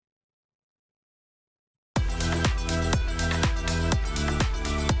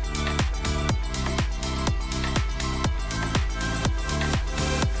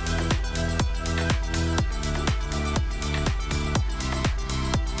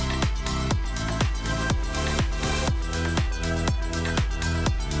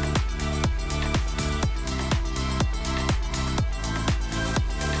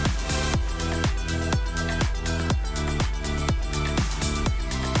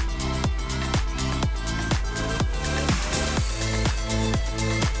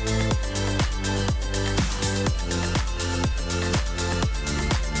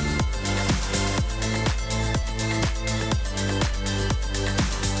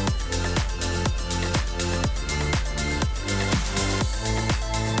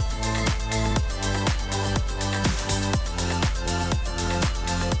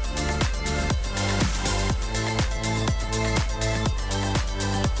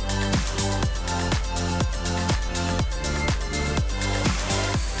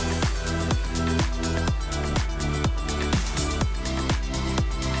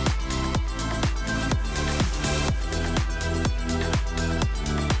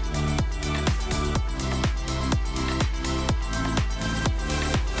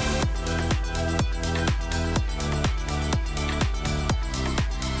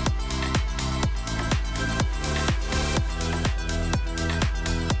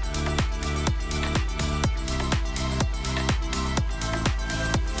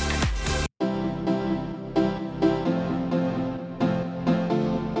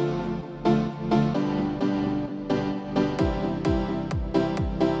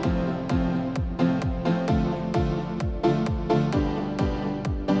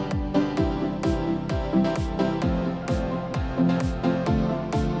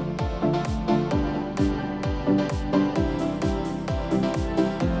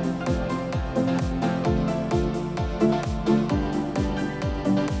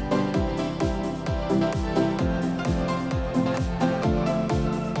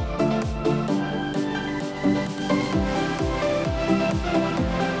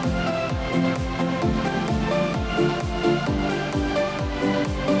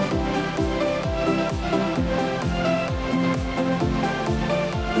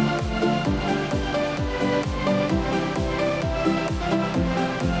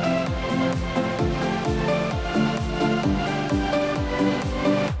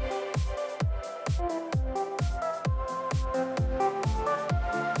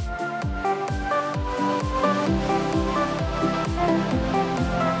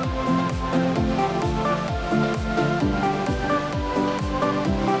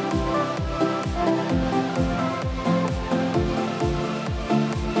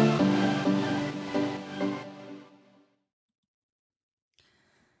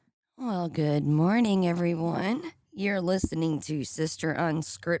Well, good morning, everyone. You're listening to Sister on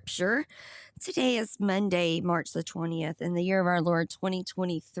Scripture. Today is Monday, March the 20th, in the year of our Lord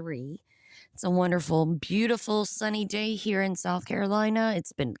 2023. It's a wonderful, beautiful, sunny day here in South Carolina.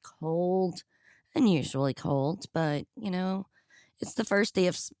 It's been cold, unusually cold, but it's the first day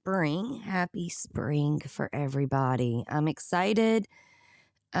of spring. Happy spring for everybody. I'm excited.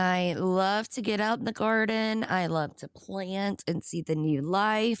 I love to get out in the garden. I love to plant and see the new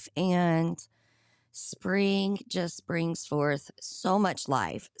life. And spring just brings forth so much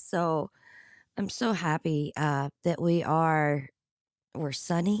life. So I'm so happy that we're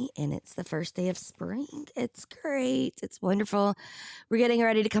sunny and it's the first day of spring. It's great. It's wonderful. We're getting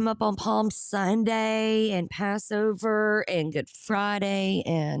ready to come up on Palm Sunday and Passover and Good Friday,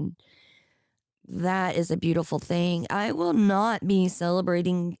 and that is a beautiful thing. I will not be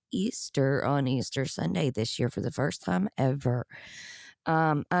celebrating Easter on Easter Sunday this year for the first time ever.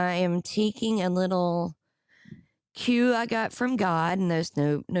 I am taking a little cue I got from God, and there's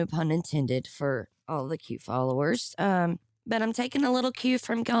no pun intended for all the Q followers. But I'm taking a little cue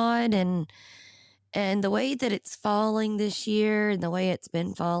from God, and the way that it's falling this year and the way it's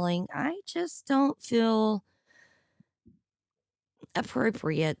been falling, I just don't feel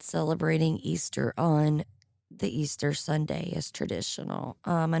appropriate celebrating Easter on the Easter Sunday as traditional.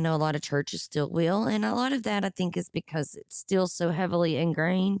 I know a lot of churches still will, and a lot of that I think is because it's still so heavily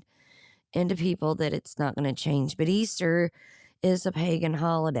ingrained into people that it's not going to change. But Easter is a pagan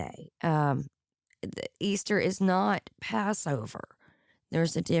holiday. Easter is not Passover.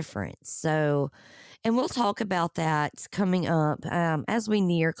 There's a difference. So, and we'll talk about that coming up as we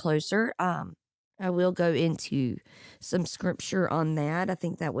near closer. I will go into some scripture on that. I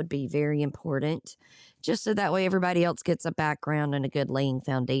think that would be very important, just so that way everybody else gets a background and a good laying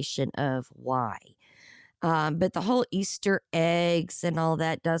foundation of why. But the whole Easter eggs and all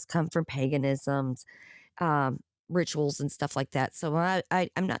that does come from paganisms, rituals and stuff like that. So I'm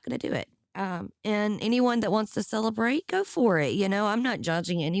not going to do it. And anyone that wants to celebrate, go for it. I'm not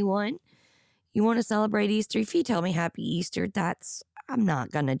judging anyone. You want to celebrate Easter? If you tell me Happy Easter, I'm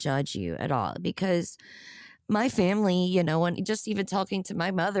not going to judge you at all, because my family, and just even talking to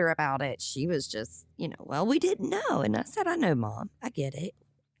my mother about it, she was just, well, we didn't know. And I said, I know, Mom, I get it.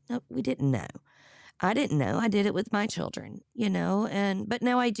 No, we didn't know. I didn't know. I did it with my children, but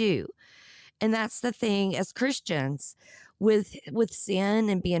now I do. And that's the thing as Christians with sin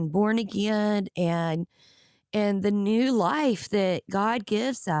and being born again and the new life that God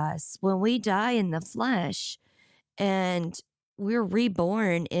gives us when we die in the flesh and we're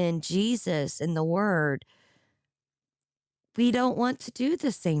reborn in Jesus and the Word. We don't want to do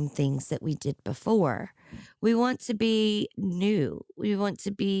the same things that we did before. We want to be new. We want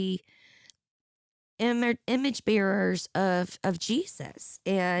to be image bearers of Jesus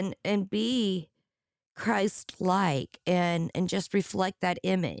and be Christ-like and just reflect that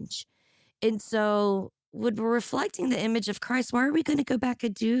image. And so when we're reflecting the image of Christ, why are we going to go back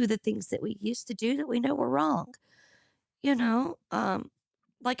and do the things that we used to do that we know were wrong?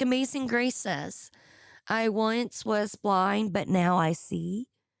 Like Amazing Grace says, I once was blind, but now I see.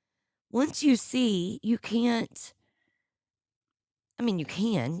 Once you see, you can't, you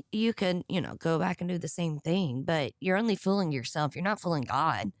can, go back and do the same thing, but you're only fooling yourself. You're not fooling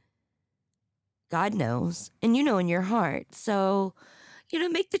God. God knows, and you know in your heart. So,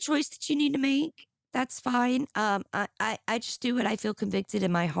 make the choice that you need to make. That's fine. I just do what I feel convicted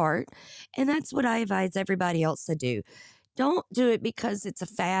in my heart. And that's what I advise everybody else to do. Don't do it because it's a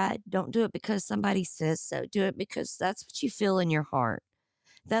fad. Don't do it because somebody says so. Do it because that's what you feel in your heart.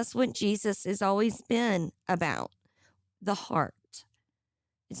 That's what Jesus has always been about, the heart.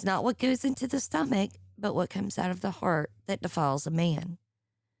 It's not what goes into the stomach, but what comes out of the heart that defiles a man.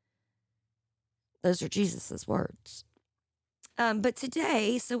 Those are Jesus's words. But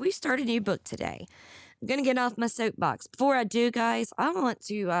today, so we start a new book today. I'm going to get off my soapbox. Before I do, guys, I want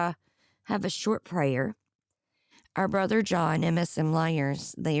to have a short prayer. Our brother John, MSM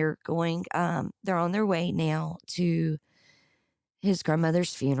Lyers, they're on their way now to his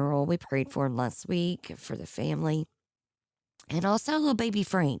grandmother's funeral. We prayed for him last week for the family. And also little baby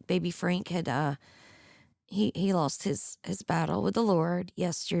Frank. Baby Frank had, he lost his battle with the Lord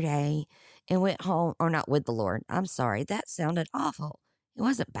yesterday and went home, or not with the Lord. I'm sorry. That sounded awful. He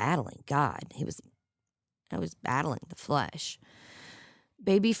wasn't battling God. I was battling the flesh.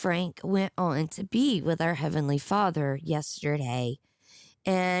 Baby Frank went on to be with our Heavenly Father yesterday,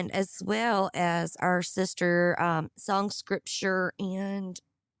 and as well as our sister, Song Scripture, and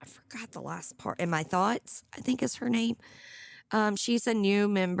I forgot the last part. In My Thoughts, I think is her name. She's a new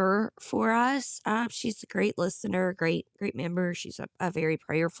member for us. She's a great listener, great member. She's a very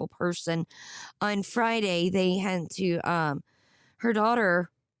prayerful person. On Friday, they had to, her daughter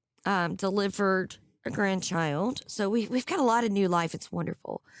delivered a grandchild. So we've got a lot of new life. It's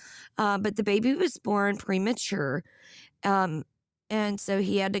wonderful. But the baby was born premature. Um, and so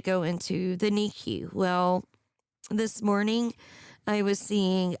he had to go into the NICU. Well, this morning I was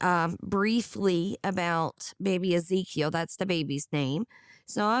seeing briefly about baby Ezekiel. That's the baby's name.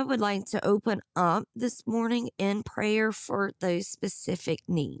 So I would like to open up this morning in prayer for those specific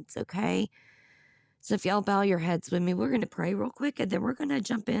needs, okay? So if y'all bow your heads with me, we're going to pray real quick and then we're going to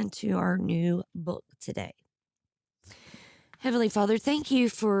jump into our new book today. Heavenly Father, thank you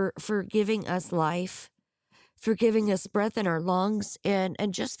for giving us life, for giving us breath in our lungs, and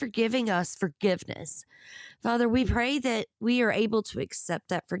just for giving us forgiveness. Father, we pray that we are able to accept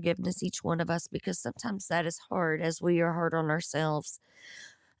that forgiveness, each one of us, because sometimes that is hard as we are hard on ourselves.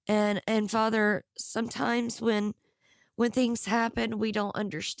 And Father, sometimes when things happen, we don't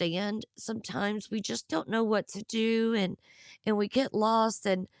understand. Sometimes we just don't know what to do, and we get lost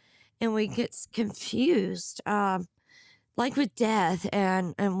and we get confused. Like with death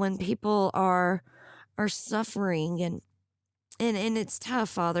and when people are suffering and it's tough,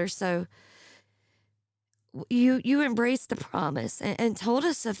 Father. So you embraced the promise and told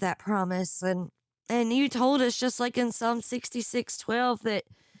us of that promise, and you told us, just like in Psalm 66:12, that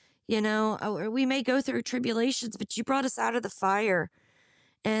we may go through tribulations, but you brought us out of the fire.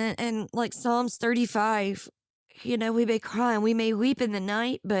 And like Psalms 35, we may cry and we may weep in the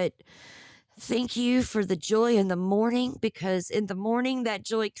night, but thank you for the joy in the morning, because in the morning that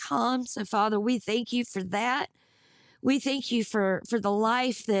joy comes. So Father, we thank you for that. We thank you for the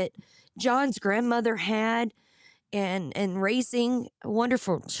life that John's grandmother had, and raising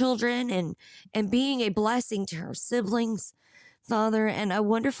wonderful children, and being a blessing to her siblings, Father, and a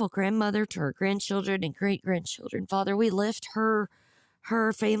wonderful grandmother to her grandchildren and great grandchildren. Father, we lift her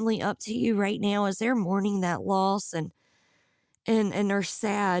family up to you right now as they're mourning that loss and are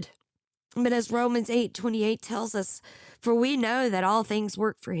sad. But as Romans 8:28 tells us, for we know that all things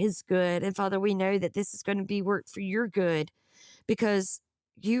work for his good. And Father, we know that this is going to be work for your good, because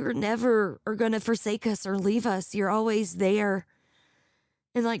you are never are going to forsake us or leave us. You're always there.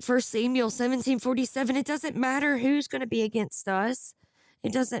 And like 1 Samuel 17:47, it doesn't matter who's going to be against us.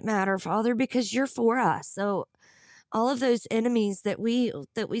 It doesn't matter, Father, because you're for us. So all of those enemies that we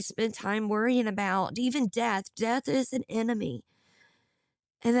spend time worrying about, even death is an enemy.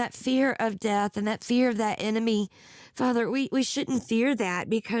 And that fear of death and that fear of that enemy, Father, we shouldn't fear that,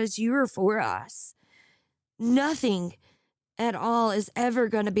 because you are for us. Nothing at all is ever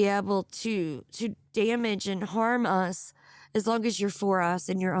going to be able to damage and harm us, as long as you're for us,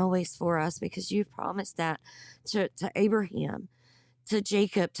 and you're always for us, because you've promised that to Abraham, to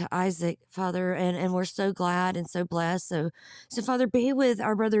Jacob, to Isaac, Father, and we're so glad and so blessed. So Father, be with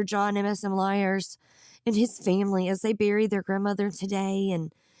our brother John M.S.M. Lyers and his family as they bury their grandmother today,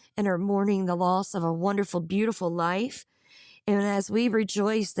 and are mourning the loss of a wonderful, beautiful life. And as we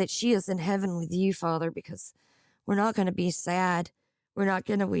rejoice that she is in heaven with you, Father, because we're not going to be sad. We're not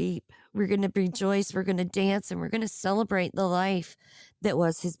going to weep. We're going to rejoice. We're going to dance, and we're going to celebrate the life that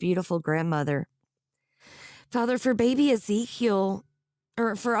was his beautiful grandmother. Father, for baby Ezekiel,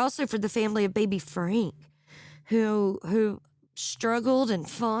 or for the family of baby Frank, who struggled and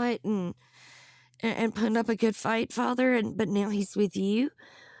fought and put up a good fight, Father, but now he's with you.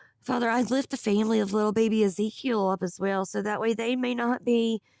 Father, I lift the family of little baby Ezekiel up as well, so that way they may not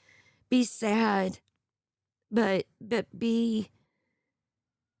be sad, but be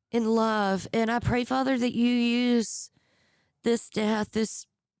in love. And I pray, Father, that you use this death, this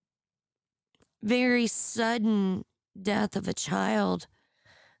very sudden death of a child,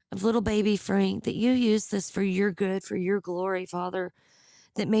 of little baby Frank, that you use this for your good, for your glory, Father,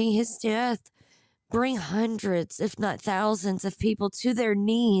 that may his death bring hundreds, if not thousands, of people to their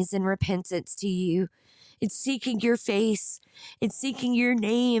knees in repentance to you. It's seeking your face, it's seeking your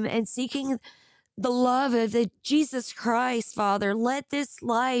name, and seeking the love of the Jesus Christ, Father. Let this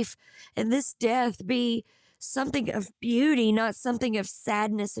life and this death be something of beauty, not something of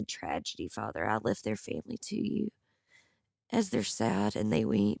sadness and tragedy, Father. I lift their family to you as they're sad and they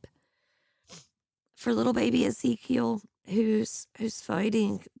weep. For little baby Ezekiel, who's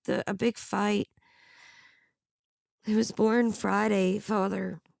fighting a big fight, who was born Friday,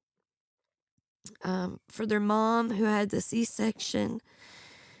 Father. For their mom who had the C-section,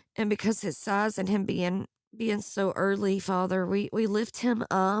 and because his size and him being so early, Father, we lift him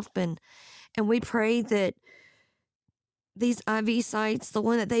up, and we pray that these IV sites, the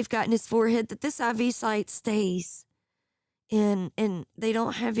one that they've got in his forehead, that this IV site stays and they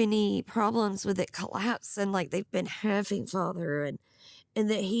don't have any problems with it collapsing like they've been having, Father, and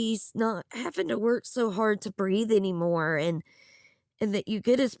that he's not having to work so hard to breathe anymore, and that you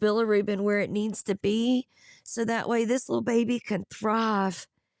get his bilirubin where it needs to be, so that way this little baby can thrive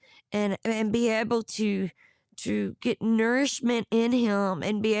and be able to get nourishment in him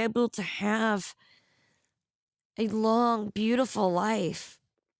and be able to have a long, beautiful life.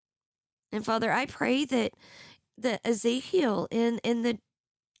 And Father, I pray that Ezekiel in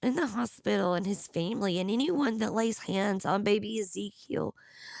the hospital and his family and anyone that lays hands on baby Ezekiel,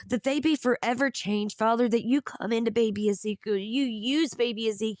 that they be forever changed, Father, that you come into baby Ezekiel, you use baby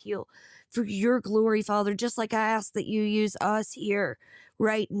Ezekiel for your glory, Father, just like I ask that you use us here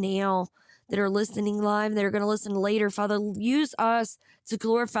right now that are listening live, that are going to listen later. Father, use us to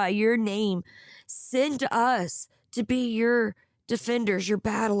glorify your name. Send us to be your defenders, your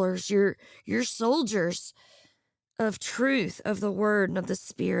battlers, your soldiers of truth, of the word, and of the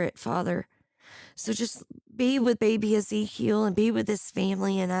spirit, Father. So just be with baby Ezekiel and be with his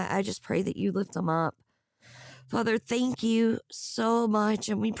family. And I just pray that you lift them up. Father, thank you so much.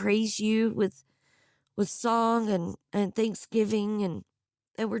 And we praise you with song and thanksgiving.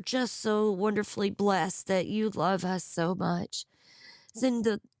 And we're just so wonderfully blessed that you love us so much. It's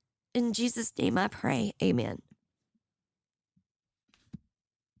in Jesus' name I pray. Amen.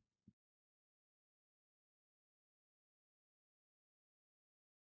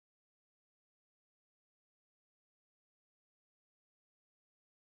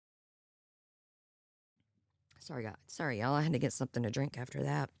 Sorry, y'all. I had to get something to drink after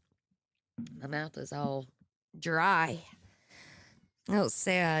that. My mouth is all dry. That was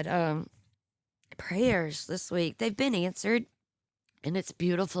sad. Prayers this week, they've been answered, and it's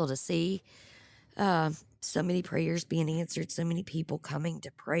beautiful to see so many prayers being answered, so many people coming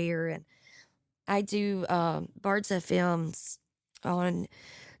to prayer. And I do Bards FM's on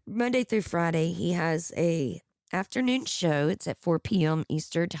Monday through Friday. He has a afternoon show. It's at 4 p.m.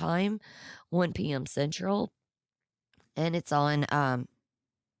 Eastern time, 1 p.m. Central, and it's on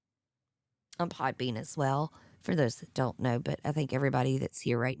Podbean as well. For those that don't know, but I think everybody that's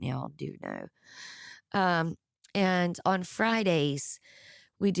here right now do know. And on Fridays,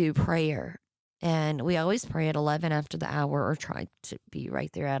 we do prayer. And we always pray at 11 after the hour, or try to be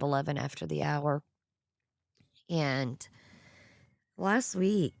right there at 11 after the hour. And last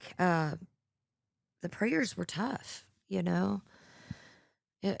week, the prayers were tough, you know.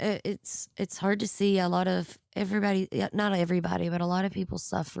 It's hard to see a lot of everybody, not everybody, but a lot of people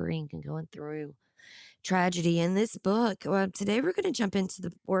suffering and going through tragedy. In this book, today we're going to jump into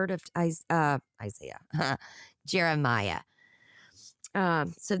the word of Isaiah, Jeremiah.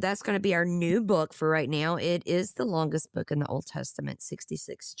 So that's going to be our new book for right now. It is the longest book in the Old Testament,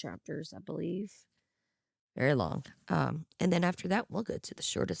 66 chapters, I believe. Very long. And then after that, we'll go to the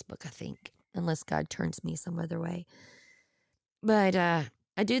shortest book, I think, unless God turns me some other way. But I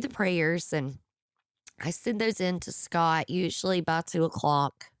do the prayers, and I send those in to Scott usually by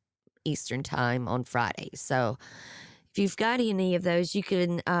 2:00 Eastern time on Friday. So if you've got any of those, you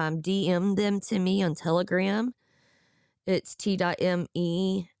can DM them to me on Telegram. It's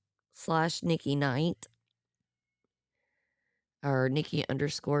t.me/Nikki Knight, or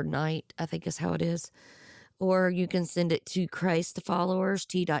Nikki_Knight, I think is how it is. Or you can send it to Christ Followers,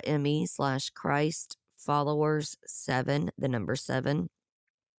 t.me/Christ Followers 7, the number 7.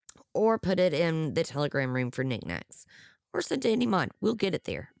 Or put it in the Telegram room for knickknacks. Or send to any mod. We'll get it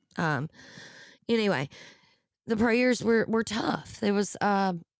there. Anyway, the prayers were tough. There was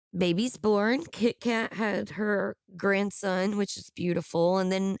babies born. Kit Kat had her grandson, which is beautiful.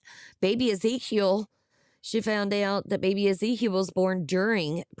 And then baby Ezekiel, she found out that baby Ezekiel was born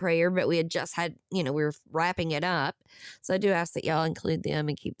during prayer, but we had just had, we were wrapping it up. So I do ask that y'all include them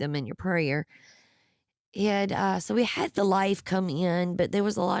and keep them in your prayer. And so we had the life come in, but there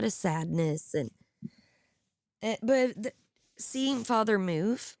was a lot of sadness. But seeing Father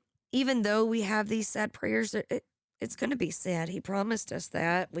move, even though we have these sad prayers, it's going to be sad. He promised us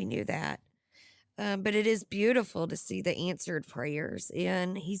that. We knew that. But it is beautiful to see the answered prayers,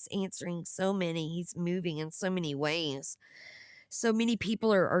 and he's answering so many. He's moving in so many ways. So many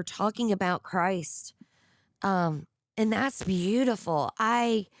people are talking about Christ. And that's beautiful.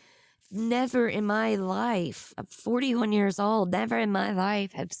 I never in my life, I'm 41 years old, never in my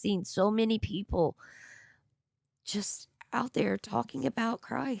life have seen so many people just out there talking about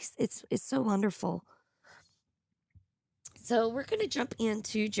Christ. It's so wonderful. So we're going to jump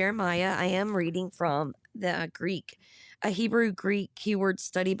into Jeremiah. I am reading from the a Hebrew Greek Keyword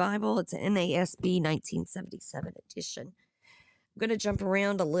Study Bible. It's an NASB 1977 edition. I'm going to jump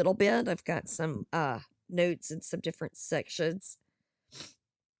around a little bit. I've got some notes in some different sections.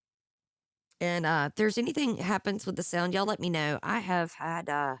 And if there's anything happens with the sound, y'all let me know. I have had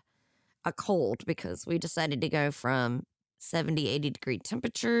a cold because we decided to go from 70, 80-degree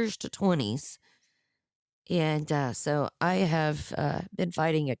temperatures to 20s. And so I have been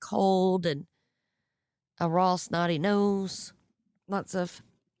fighting a cold and a raw, snotty nose, lots of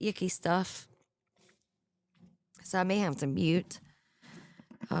icky stuff. So I may have to mute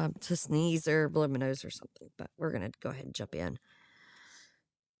to sneeze or blow my nose or something, but we're going to go ahead and jump in.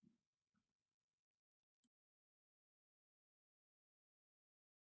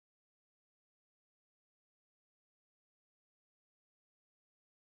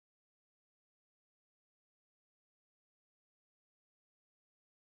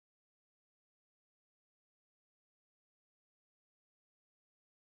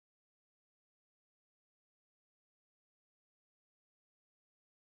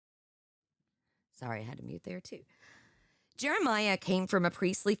 Sorry, I had to mute there too. Jeremiah came from a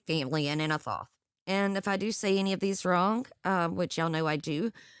priestly family in Anathoth. And if I do say any of these wrong, which y'all know I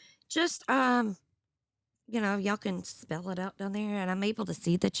do, just y'all can spell it out down there, and I'm able to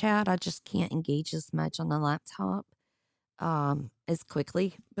see the chat. I just can't engage as much on the laptop as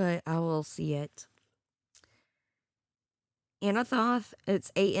quickly, but I will see it. Anathoth,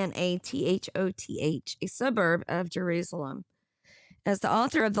 it's Anathoth, a suburb of Jerusalem. As the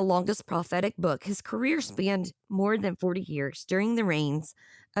author of the longest prophetic book, his career spanned more than 40 years during the reigns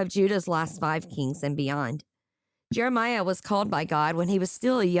of Judah's last 5 kings and beyond. Jeremiah was called by God when he was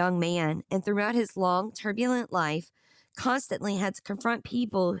still a young man, and throughout his long, turbulent life, constantly had to confront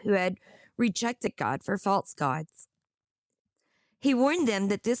people who had rejected God for false gods. He warned them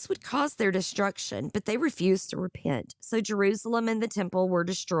that this would cause their destruction, but they refused to repent. So Jerusalem and the temple were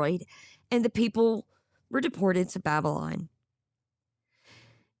destroyed, and the people were deported to Babylon.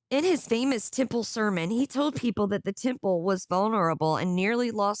 In his famous temple sermon, he told people that the temple was vulnerable and nearly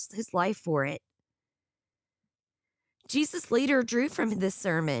lost his life for it. Jesus later drew from this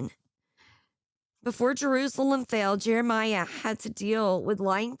sermon. Before Jerusalem fell, Jeremiah had to deal with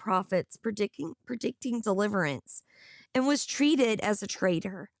lying prophets predicting deliverance and was treated as a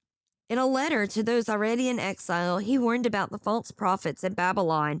traitor. In a letter to those already in exile, he warned about the false prophets in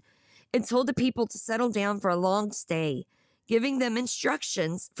Babylon and told the people to settle down for a long stay, giving them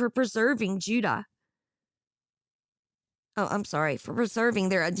instructions for preserving Judah. For preserving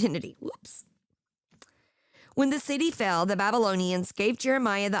their identity. Whoops. When the city fell, the Babylonians gave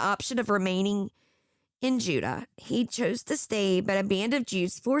Jeremiah the option of remaining in Judah. He chose to stay, but a band of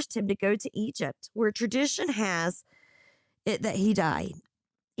Jews forced him to go to Egypt, where tradition has it that he died.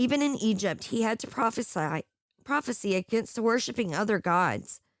 Even in Egypt, he had to prophecy against worshiping other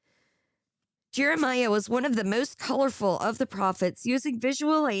gods. Jeremiah was one of the most colorful of the prophets, using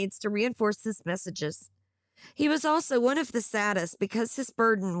visual aids to reinforce his messages. He was also one of the saddest because his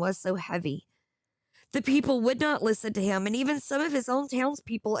burden was so heavy. The people would not listen to him, and even some of his own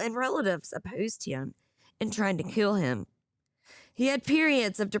townspeople and relatives opposed him and tried to kill him. He had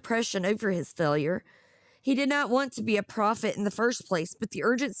periods of depression over his failure. He did not want to be a prophet in the first place, but the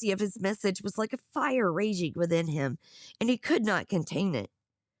urgency of his message was like a fire raging within him, and he could not contain it.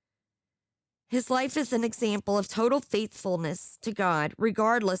 His life is an example of total faithfulness to God,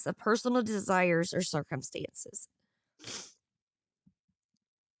 regardless of personal desires or circumstances.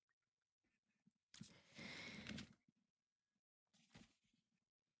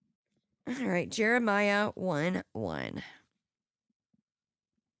 All right, Jeremiah 1:1.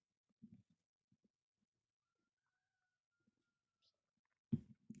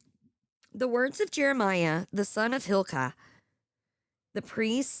 The words of Jeremiah, the son of Hilkiah, the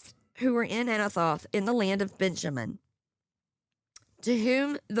priests who were in Anathoth in the land of Benjamin, to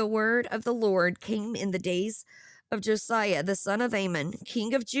whom the word of the Lord came in the days of Josiah, the son of Amon,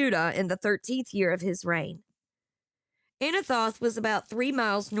 king of Judah, in the 13th year of his reign. Anathoth was about 3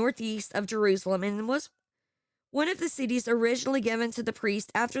 miles northeast of Jerusalem and was one of the cities originally given to the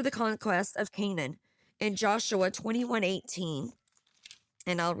priest after the conquest of Canaan in Joshua 21:18.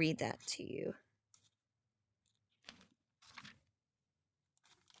 And I'll read that to you.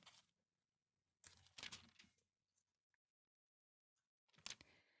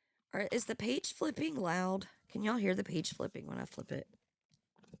 Is the page flipping loud? Can y'all hear the page flipping when I flip it?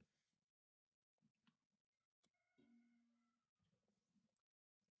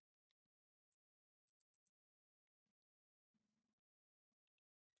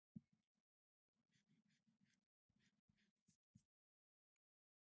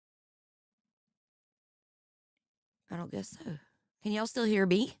 I don't guess so. Can y'all still hear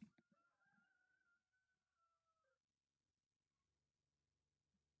me?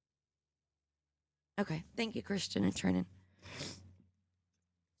 Okay. Thank you, Christian and Trennan.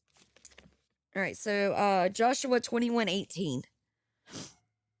 All right. So Joshua 21:18.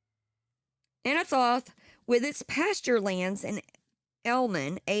 Anathoth with its pasture lands and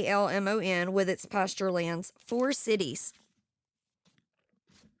Almon, Almon, with its pasture lands, 4 cities.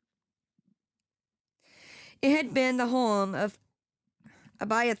 It had been the home of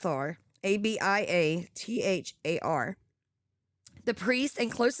Abiathar, Abiathar, the priest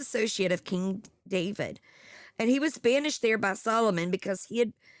and close associate of King David. And he was banished there by Solomon because he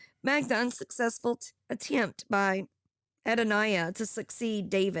had backed the unsuccessful attempt by Adoniah to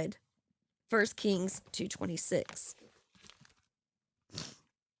succeed David. 1 Kings 2:26.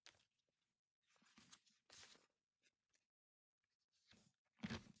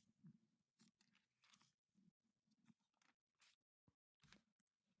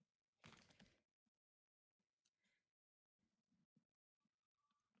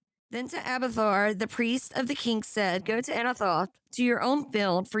 Then to Abiathar, the priest of the king, said, "Go to Anathoth, to your own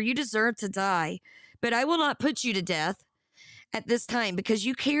field, for you deserve to die. But I will not put you to death at this time, because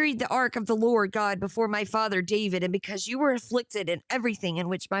you carried the ark of the Lord God before my father David, and because you were afflicted in everything in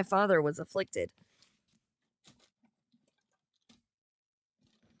which my father was afflicted."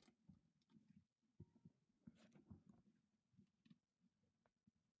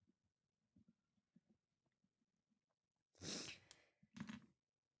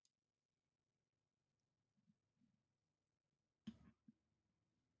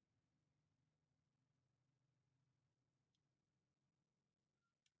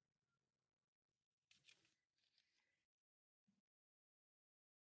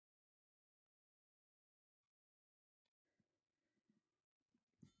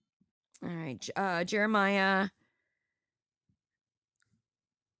 All right, Jeremiah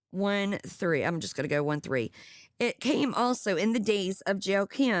 1:3. I'm just going to go 1:3. It came also in the days of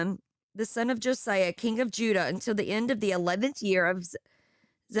Joachim, the son of Josiah, king of Judah, until the end of the 11th year of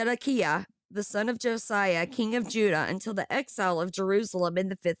Zedekiah, the son of Josiah, king of Judah, until the exile of Jerusalem in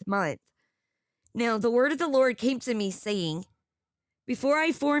the 5th month. Now the word of the Lord came to me, saying, "Before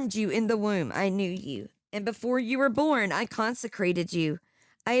I formed you in the womb, I knew you, and before you were born, I consecrated you.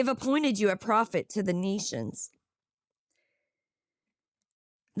 I have appointed you a prophet to the nations."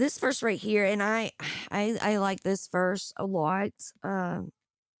 This verse right here, and I like this verse a lot,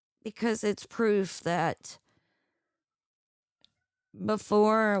 because it's proof that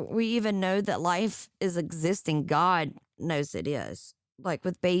before we even know that life is existing, God knows it is. Like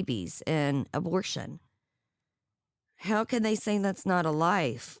with babies and abortion. How can they say that's not a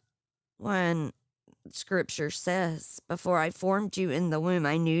life when scripture says, "Before I formed you in the womb,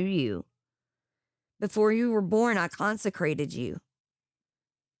 I knew you. Before you were born, I consecrated you."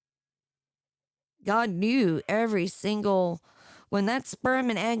 God knew every single, when that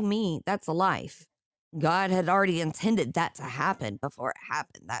sperm and egg meet, that's a life. God had already intended that to happen before it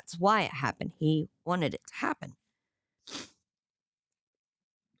happened. That's why it happened. He wanted it to happen.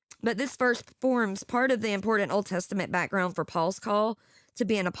 But this verse forms part of the important Old Testament background for Paul's call to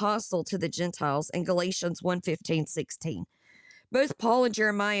be an apostle to the Gentiles in Galatians 1:15-16. Both Paul and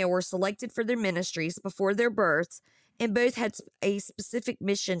Jeremiah were selected for their ministries before their births, and both had a specific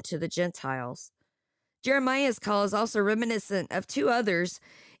mission to the Gentiles. Jeremiah's call is also reminiscent of 2 others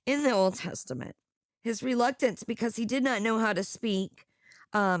in the Old Testament. His reluctance because he did not know how to speak,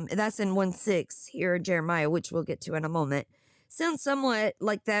 that's in 1:6 here in Jeremiah, which we'll get to in a moment, sounds somewhat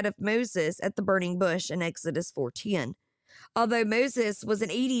like that of Moses at the burning bush in Exodus 4:10. Although Moses was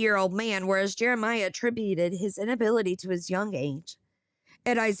an 80-year-old man, whereas Jeremiah attributed his inability to his young age.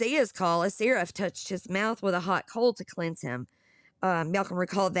 At Isaiah's call, a seraph touched his mouth with a hot coal to cleanse him. Y'all can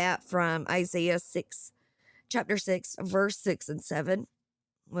recall that from Isaiah 6, chapter 6, verse 6 and 7,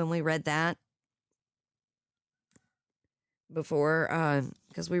 when we read that before,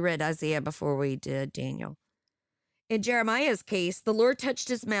 because we read Isaiah before we did Daniel. In Jeremiah's case, the Lord touched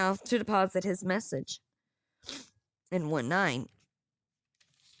his mouth to deposit his message in 1:9.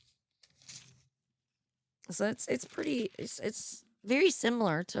 So it's very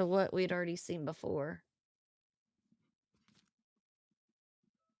similar to what we'd already seen before.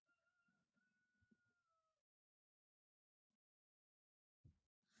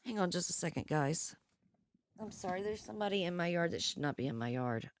 Hang on just a second, guys. I'm sorry, there's somebody in my yard that should not be in my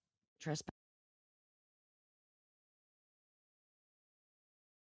yard. Trespass.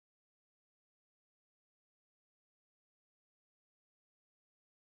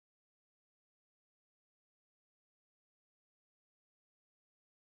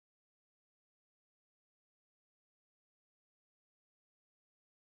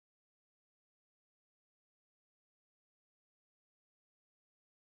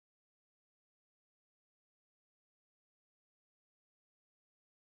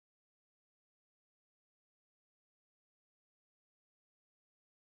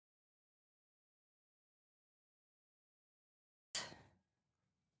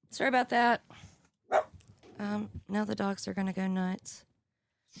 Sorry about that. Now the dogs are gonna go nuts.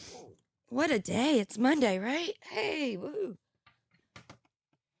 What a day. It's Monday, right? Hey, woo.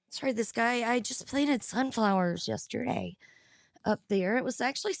 Sorry, this guy, I just planted sunflowers yesterday up there. It was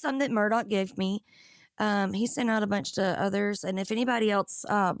actually some that Murdoch gave me. He sent out a bunch to others, and if anybody else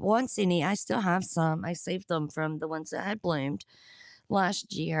wants any, I still have some. I saved them from the ones that had bloomed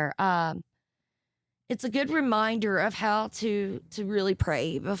last year. It's a good reminder of how to really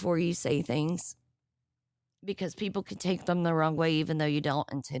pray before you say things, because people can take them the wrong way, even though you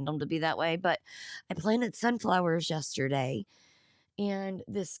don't intend them to be that way. But I planted sunflowers yesterday, and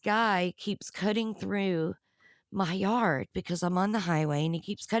this guy keeps cutting through my yard because I'm on the highway, and he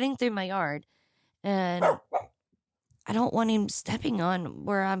keeps cutting through my yard, and I don't want him stepping on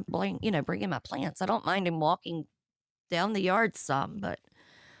where I'm bringing my plants. I don't mind him walking down the yard some, but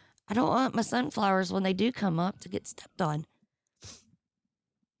I don't want my sunflowers, when they do come up, to get stepped on.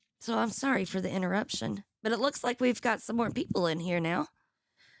 So I'm sorry for the interruption, but it looks like we've got some more people in here now.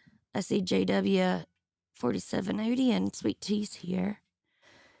 I see JW 4780 and Sweet Tea's here.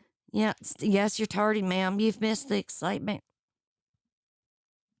 Yeah, yes, you're tardy, ma'am. You've missed the excitement.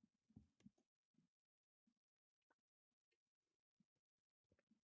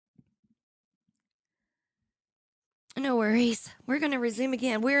 No worries. We're going to resume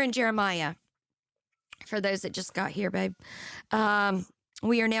again. We're in Jeremiah. For those that just got here, babe.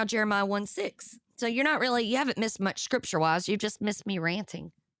 We are now Jeremiah 1:6. So you haven't missed much scripture-wise. You've just missed me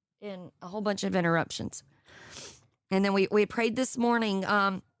ranting and a whole bunch of interruptions. And then we prayed this morning.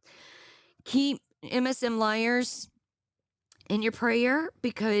 Keep MSM Liars in your prayer,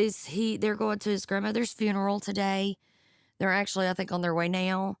 because they're going to his grandmother's funeral today. They're actually, I think, on their way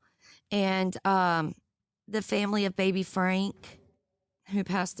now. And the family of baby Frank, who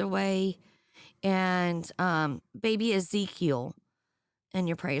passed away, and baby Ezekiel in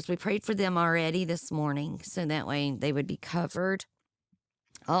your prayers. We prayed for them already this morning, so that way they would be covered.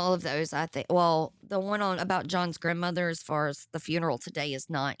 All of those, I think. Well, the one about John's grandmother, as far as the funeral today, is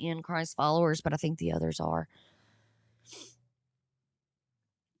not in Christ Followers, but I think the others are.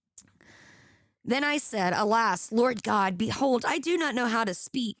 Then I said, Alas, Lord God, behold, I do not know how to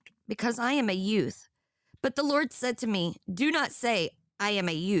speak, because I am a youth. But the Lord said to me, Do not say, I am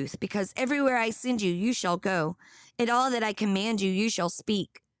a youth, because everywhere I send you, you shall go, and all that I command you, you shall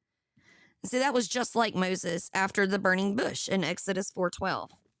speak. See, that was just like Moses after the burning bush in Exodus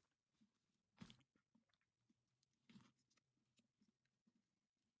 4:12.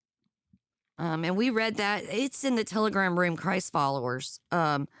 And we read that. It's in the Telegram room, Christ Followers.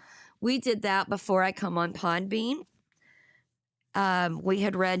 We did that before I come on Podbean. We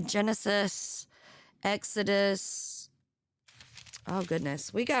had read Genesis, Exodus. Oh,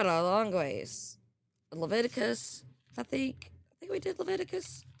 goodness. We got a long ways. Leviticus, I think we did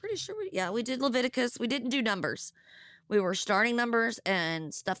Leviticus. Pretty sure we did Leviticus. We didn't do Numbers. We were starting Numbers,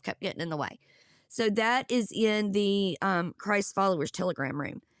 and stuff kept getting in the way. So that is in the Christ Followers Telegram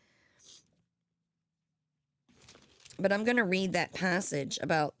room. But I'm going to read that passage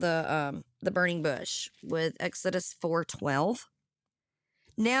about the burning bush with Exodus 4:12.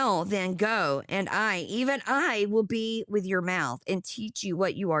 Now then go, and even I, will be with your mouth and teach you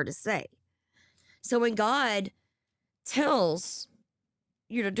what you are to say. So when God tells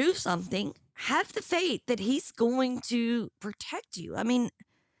you to do something, have the faith that he's going to protect you. I mean,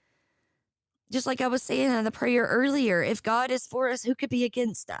 just like I was saying in the prayer earlier, if God is for us, who could be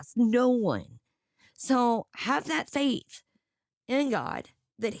against us? No one. So have that faith in God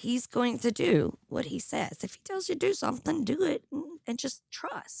that he's going to do what he says. If he tells you to do something, do it, and just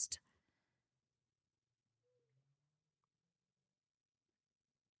trust.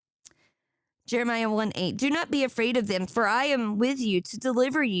 Jeremiah 1:8. Do not be afraid of them, for I am with you to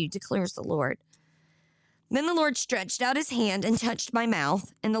deliver you, declares the Lord. Then the Lord stretched out his hand and touched my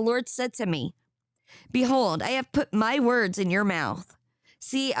mouth, and the Lord said to me, Behold, I have put my words in your mouth.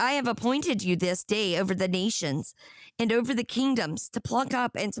 See, I have appointed you this day over the nations and over the kingdoms, to pluck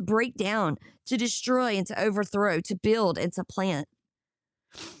up and to break down, to destroy and to overthrow, to build and to plant.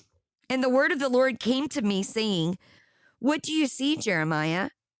 And the word of the Lord came to me, saying, What do you see,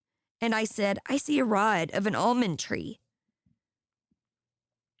 Jeremiah? And I said, I see a rod of an almond tree.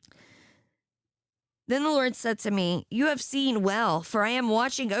 Then the Lord said to me, You have seen well, for I am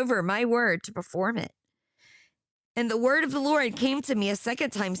watching over my word to perform it. And the word of the Lord came to me a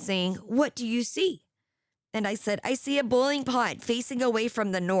second time, saying, What do you see? And I said, I see a boiling pot facing away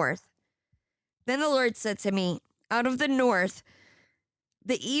from the north. Then the Lord said to me, Out of the north,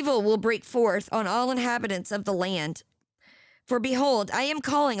 the evil will break forth on all inhabitants of the land. For behold, I am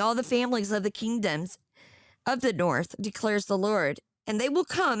calling all the families of the kingdoms of the north, declares the Lord, And they will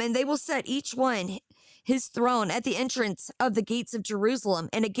come and they will set each one his throne at the entrance of the gates of Jerusalem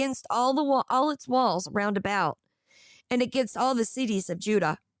and against all its walls round about and against all the cities of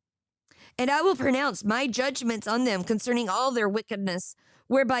Judah. And I will pronounce my judgments on them concerning all their wickedness,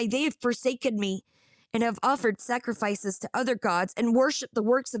 whereby they have forsaken me and have offered sacrifices to other gods and worshiped the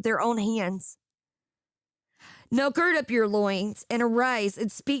works of their own hands. Now gird up your loins and arise and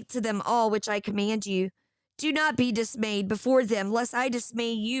speak to them all which I command you. Do not be dismayed before them, lest I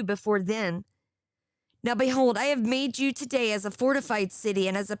dismay you before them. Now behold, I have made you today as a fortified city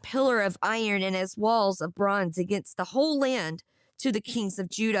and as a pillar of iron and as walls of bronze against the whole land to the kings of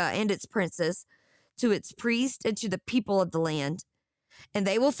Judah and its princes, to its priests and to the people of the land. And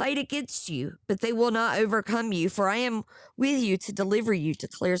they will fight against you, but they will not overcome you, for I am with you to deliver you,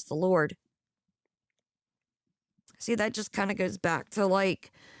 declares the Lord. See, that just kind of goes back to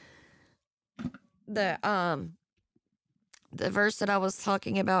like the verse that I was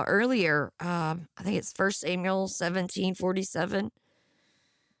talking about earlier. I think it's 1 Samuel 17:47.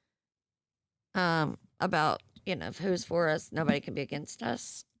 About, if who's for us, nobody can be against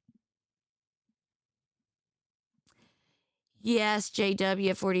us. Yes,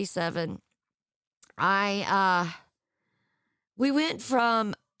 JW 47. We went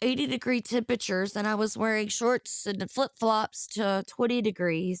from 80-degree temperatures and I was wearing shorts and flip-flops to 20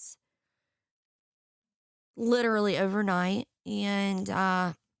 degrees literally overnight. And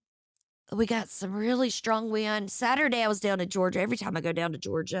we got some really strong wind. Saturday I was down to Georgia. Every time I go down to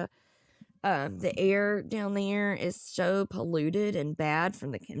Georgia, the air down there is so polluted and bad from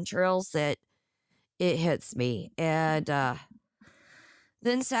the chemtrails that it hits me. And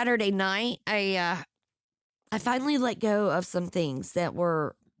then Saturday night, I finally let go of some things that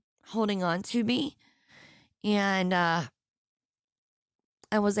were holding on to me. And I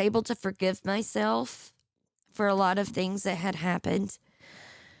was able to forgive myself for a lot of things that had happened.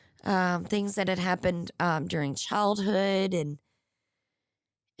 Things that had happened during childhood.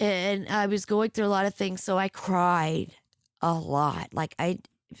 And I was going through a lot of things. So I cried a lot. Like it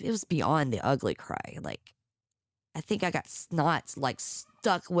was beyond the ugly cry. Like I think I got snots like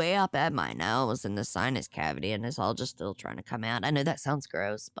stuck way up at my nose in the sinus cavity, and it's all just still trying to come out. I know that sounds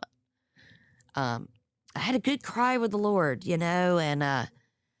gross, but I had a good cry with the Lord, and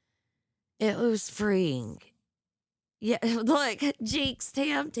it was freeing. Yeah, like Jeeks,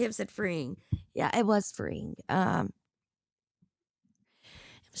 Tam said freeing. Yeah, it was freeing. It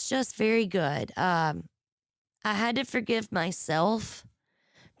was just very good. I had to forgive myself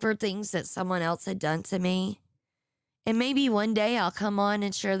for things that someone else had done to me. And maybe one day I'll come on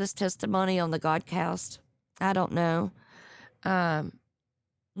and share this testimony on the Godcast. I don't know.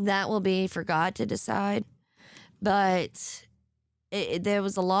 That will be for God to decide. But there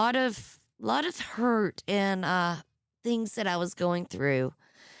was a lot of hurt and things that I was going through.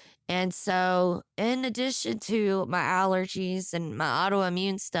 And so, in addition to my allergies and my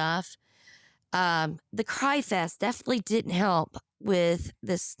autoimmune stuff, the cry fest definitely didn't help with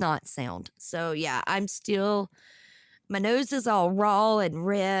the snot sound. So yeah, my nose is all raw and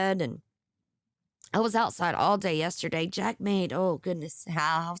red, and I was outside all day yesterday. Jack made, oh goodness,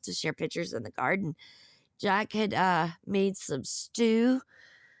 I'll have to share pictures in the garden. Jack had made some stew.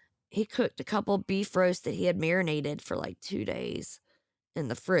 He cooked a couple beef roasts that he had marinated for like 2 days in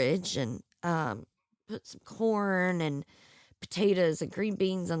the fridge, and put some corn and potatoes and green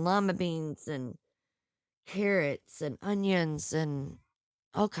beans and lima beans and carrots and onions and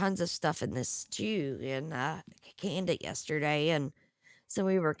all kinds of stuff in this stew, and canned it yesterday. And so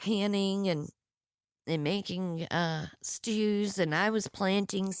we were canning and making stews, and I was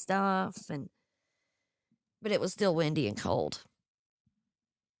planting stuff, but it was still windy and cold.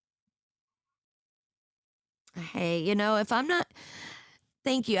 Hey, if I'm not,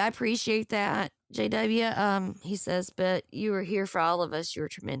 thank you, I appreciate that, JW. He says, but you were here for all of us. You were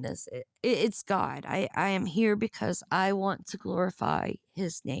tremendous. It's God. I am here because I want to glorify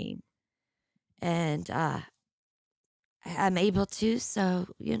His name, and I'm able to. So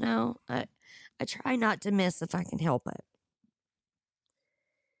I try not to miss if I can help it.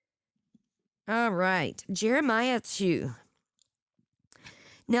 All right, Jeremiah 2.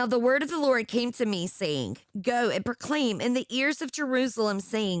 Now the word of the Lord came to me, saying, Go and proclaim in the ears of Jerusalem,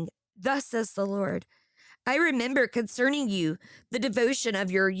 saying, Thus says the Lord, I remember concerning you the devotion of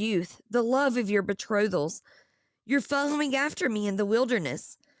your youth, the love of your betrothals, your following after me in the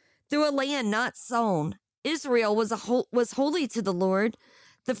wilderness, through a land not sown. Israel was holy to the Lord,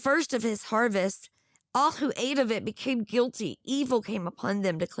 the first of his harvest. All who ate of it became guilty. Evil came upon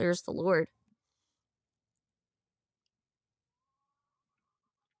them, declares the Lord.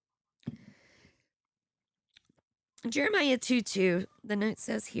 Jeremiah 2:2, the note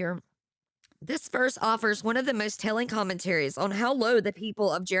says here, this verse offers one of the most telling commentaries on how low the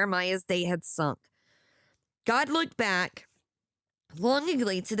people of Jeremiah's day had sunk. God looked back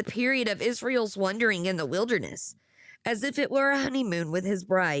longingly to the period of Israel's wandering in the wilderness, as if it were a honeymoon with his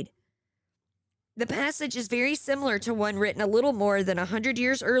bride. The passage is very similar to one written a little more than 100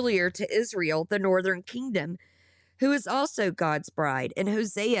 years earlier to Israel, the northern kingdom, who is also God's bride, in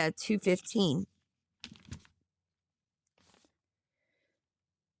Hosea 2:15.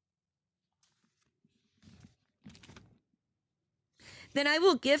 Then I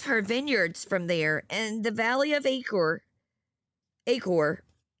will give her vineyards from there, and the valley of Achor,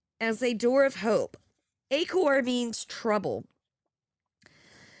 as a door of hope. Achor means trouble.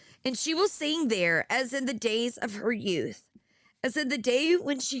 And she will sing there as in the days of her youth, as in the day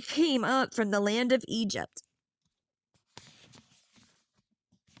when she came up from the land of Egypt.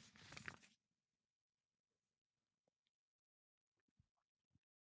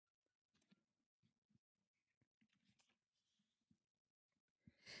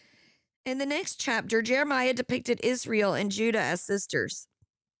 In the next chapter, Jeremiah depicted Israel and Judah as sisters.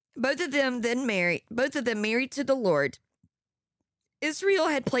 Both of them married to the Lord. Israel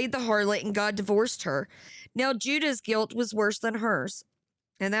had played the harlot and God divorced her. Now Judah's guilt was worse than hers.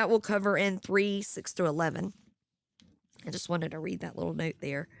 And that we'll cover in 3:6-11. I just wanted to read that little note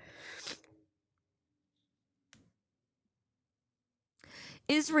there.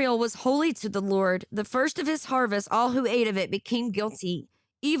 Israel was holy to the Lord. The first of his harvest, all who ate of it became guilty.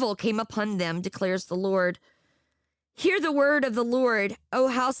 Evil came upon them, declares the Lord. Hear the word of the Lord, O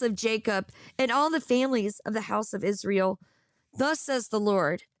house of Jacob, and all the families of the house of Israel. Thus says the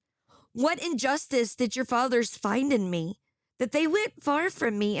Lord, what injustice did your fathers find in me, that they went far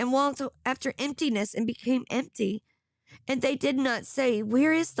from me and walked after emptiness and became empty? And they did not say,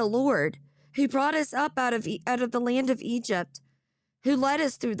 where is the Lord, who brought us up out of the land of Egypt, who led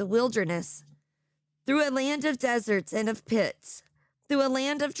us through the wilderness, through a land of deserts and of pits, through a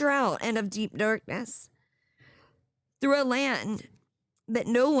land of drought and of deep darkness, through a land that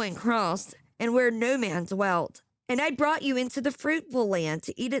no one crossed and where no man dwelt. And I brought you into the fruitful land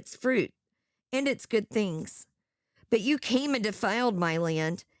to eat its fruit and its good things. But you came and defiled my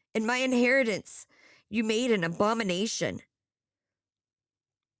land, and my inheritance you made an abomination.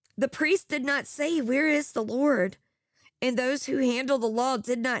 The priest did not say, where is the Lord? And those who handle the law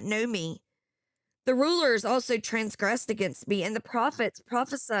did not know me. The rulers also transgressed against me, and the prophets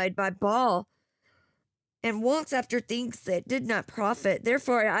prophesied by Baal and walked after things that did not profit.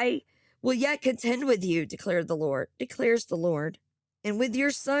 Therefore I will yet contend with you, declares the Lord. And with your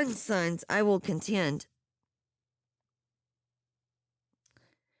sons I will contend.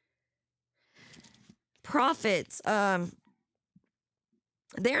 Prophets, they're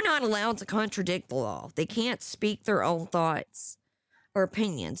not allowed to contradict the law. They can't speak their own thoughts or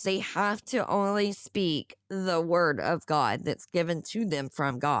opinions. They have to only speak the word of God that's given to them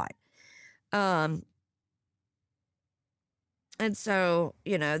from God. And so,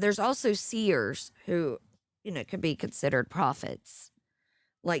 there's also seers who, could be considered prophets.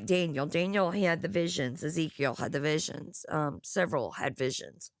 Like Daniel. Daniel had the visions. Ezekiel had the visions. Several had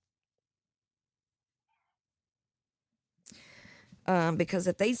visions. Because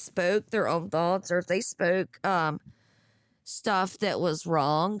if they spoke their own thoughts, or if they spoke stuff that was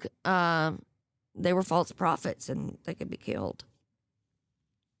wrong, they were false prophets and they could be killed.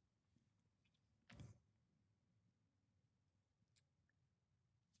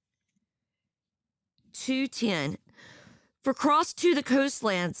 (2:10) For cross to the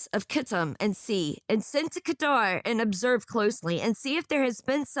coastlands of Kittim and see, and send to Kedar and observe closely, and see if there has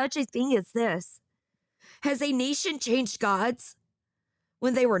been such a thing as this. Has a nation changed gods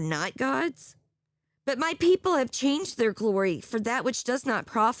when they were not gods? But my people have changed their glory for that which does not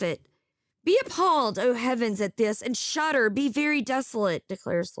profit. Be appalled, O heavens, at this, and shudder, be very desolate,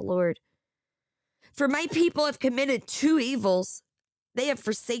 declares the Lord. For my people have committed two evils. They have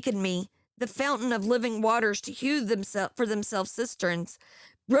forsaken me, the fountain of living waters, to hew for themselves cisterns,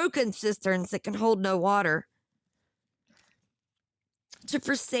 broken cisterns that can hold no water. To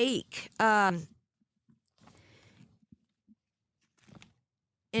forsake, in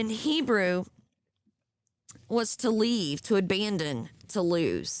Hebrew, was to leave, to abandon, to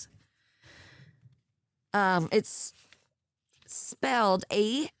lose. It's spelled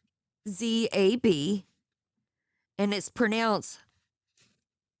Azab, and it's pronounced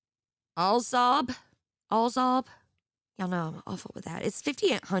Alzab. Y'all know I'm awful with that. It's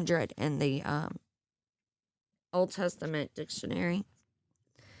 5800 in the Old Testament dictionary.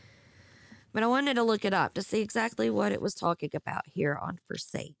 But I wanted to look it up to see exactly what it was talking about here on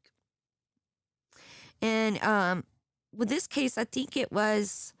forsake. And with this case, I think it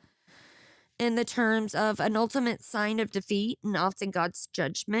was in the terms of an ultimate sign of defeat and often God's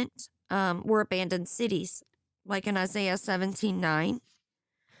judgment were abandoned cities, like in Isaiah 17:9,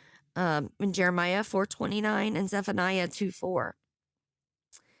 in Jeremiah 4:29, and Zephaniah 2:4.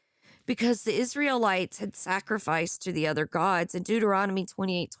 Because the Israelites had sacrificed to the other gods in Deuteronomy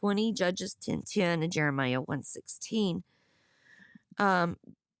 28:20, Judges 10:10, and Jeremiah 1:16.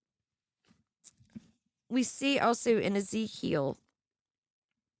 We see also in Ezekiel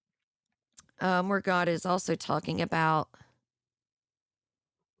where God is also talking about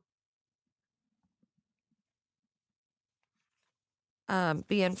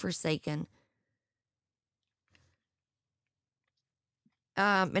being forsaken.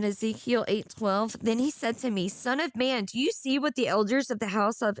 In Ezekiel 8:12, then he said to me, Son of man, do you see what the elders of the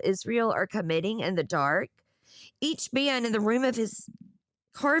house of Israel are committing in the dark? Each man in the room of his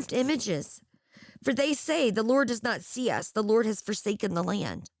carved images. For they say, the Lord does not see us. The Lord has forsaken the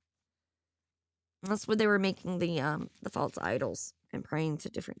land. That's where they were making the false idols and praying to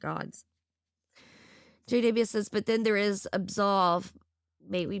different gods. JW says, but then there is absolve.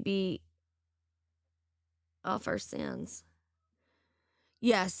 May we be off our sins.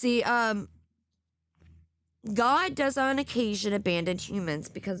 Yeah, see, God does on occasion abandon humans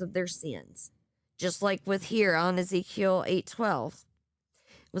because of their sins. Just like with here on Ezekiel 8:12.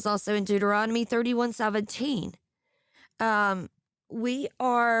 It was also in Deuteronomy 31:17. We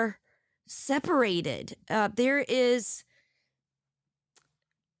are separated. There is,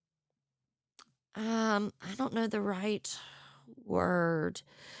 I don't know the right word.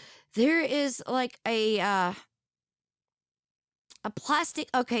 There is like a plastic.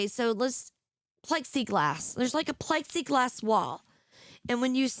 Okay, so let's plexiglass. There's like a plexiglass wall, and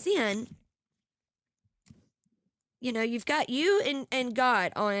when you sin, you know, you've got you and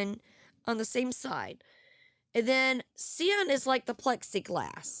God on the same side. And then sin is like the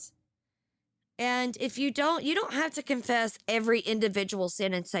plexiglass. And if you don't have to confess every individual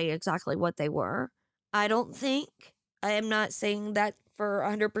sin and say exactly what they were. I don't think. I am not saying that for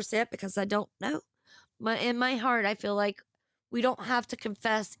 100% because I don't know. In my heart, I feel like we don't have to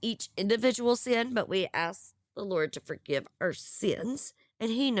confess each individual sin, but we ask the Lord to forgive our sins, and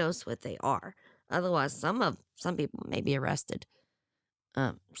He knows what they are. Otherwise, some people may be arrested.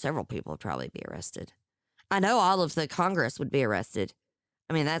 Several people would probably be arrested. I know all of the Congress would be arrested.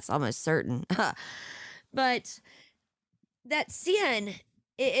 I mean, that's almost certain. But that sin,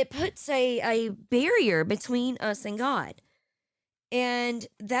 it puts a barrier between us and God. And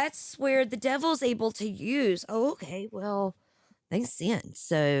that's where the devil's able to use, oh, okay, well, they sinned.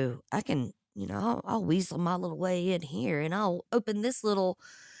 So I can, I'll weasel my little way in here and I'll open this little,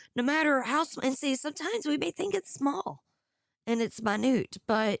 no matter how small. And see, sometimes we may think it's small and it's minute,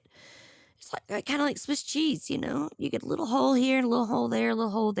 but it's like kind of like Swiss cheese, you get a little hole here, a little hole there, a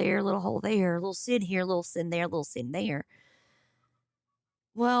little hole there, a little hole there, a little sin here, a little sin there, a little sin there.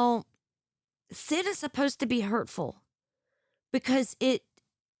 Well, sin is supposed to be hurtful because it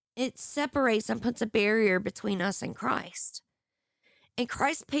separates and puts a barrier between us and Christ. And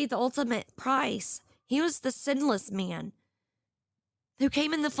Christ paid the ultimate price. He was the sinless man who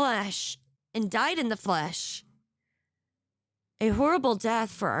came in the flesh and died in the flesh. A horrible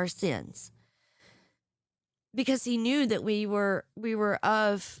death for our sins. Because he knew that we were born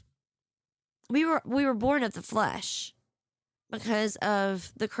of the flesh because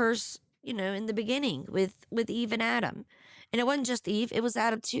of the curse, in the beginning with Eve and Adam. And it wasn't just Eve, it was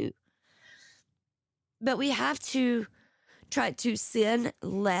Adam too. But we have to try to sin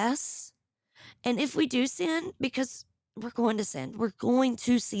less. And if we do sin, because we're going to sin,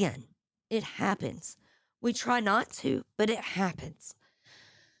 It happens. We try not to, but it happens.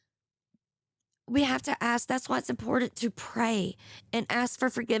 We have to ask. That's why it's important to pray and ask for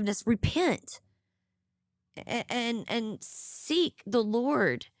forgiveness, repent, and seek the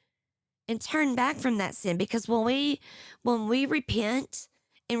Lord and turn back from that sin. Because when we repent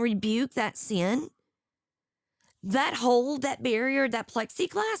and rebuke that sin, that hole, that barrier, that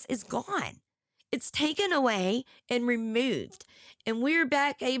plexiglass is gone. It's taken away and removed. And we're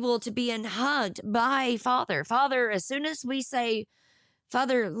back able to be hugged by Father. Father, as soon as we say,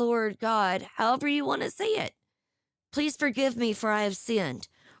 Father, Lord God, however you want to say it, please forgive me for I have sinned.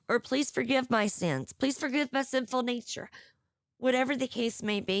 Or please forgive my sins. Please forgive my sinful nature. Whatever the case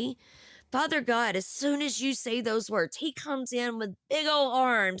may be, Father God, as soon as you say those words, He comes in with big old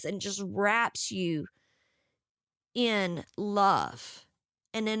arms and just wraps you in love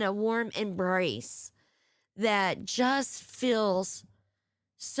and in a warm embrace that just feels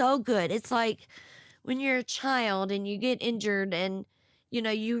so good. It's like when you're a child and you get injured and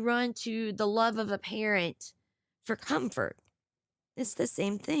you run to the love of a parent for comfort. It's the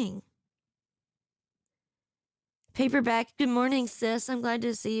same thing. Paperback, good morning, sis. I'm glad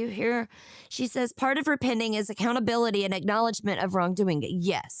to see you here. She says, part of repenting is accountability and acknowledgement of wrongdoing.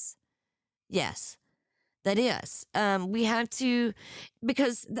 Yes. Yes, that is. We have to,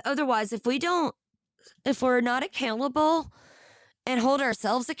 because otherwise, if we're not accountable and hold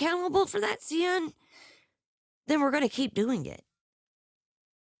ourselves accountable for that sin, then we're going to keep doing it.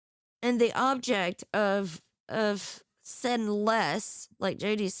 And the object of sin less, like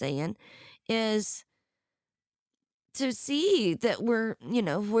Jody's saying, is to see that we're,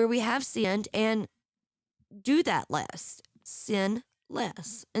 where we have sinned and do that less, sin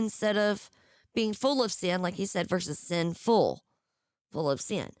less, instead of being full of sin, like he said, versus sin full of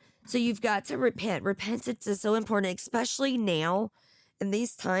sin. So you've got to repent. Repentance is so important, especially now in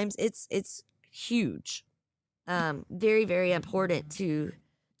these times. It's huge. Very, very important to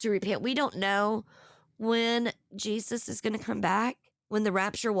repent. We don't know when Jesus is going to come back, when the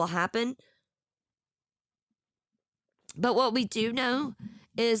rapture will happen. But what we do know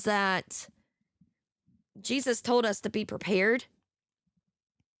is that Jesus told us to be prepared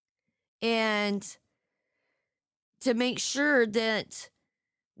and to make sure that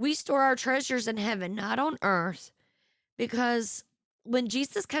we store our treasures in heaven, not on earth, because when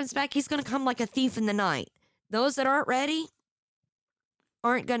Jesus comes back, he's going to come like a thief in the night. Those that aren't ready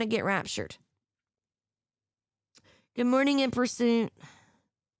aren't going to get raptured. Good morning, In Pursuit.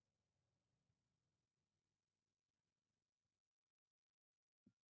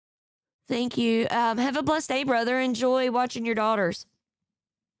 Thank you. Have a blessed day, brother. Enjoy watching your daughters.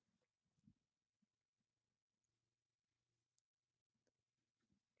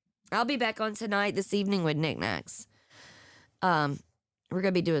 I'll be back on tonight, this evening with Knickknacks. We're going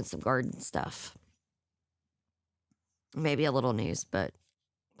to be doing some garden stuff. Maybe a little news, but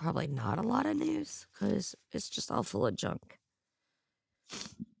probably not a lot of news because it's just all full of junk.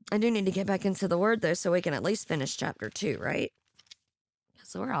 I do need to get back into the Word, though, so we can at least finish chapter 2, right?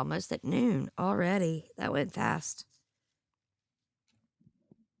 So we're almost at noon already. That went fast.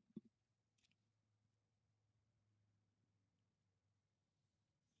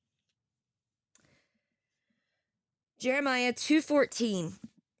 Jeremiah 2:14.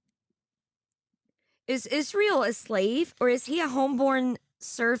 Is Israel a slave, or is he a homeborn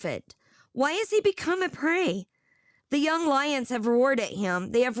servant? Why has he become a prey? The young lions have roared at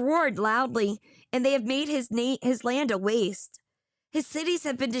him. They have roared loudly, and they have made his land a waste. His cities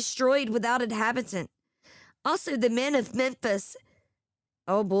have been destroyed without inhabitant. Also, the men of Memphis.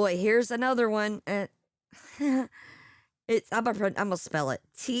 Oh boy, here's another one. I'm gonna spell it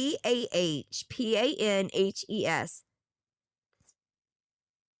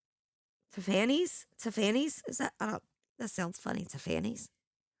Tahpanhes. Taphanes? Is that? That sounds funny. Taphanes.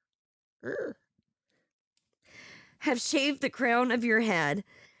 Have shaved the crown of your head.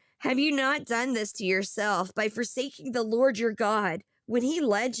 Have you not done this to yourself by forsaking the Lord your God when he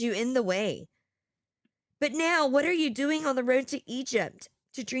led you in the way? But now, what are you doing on the road to Egypt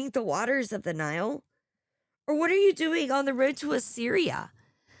to drink the waters of the Nile? Or what are you doing on the road to Assyria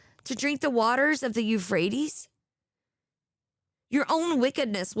to drink the waters of the Euphrates? Your own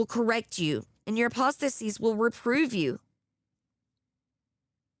wickedness will correct you, and your apostasies will reprove you.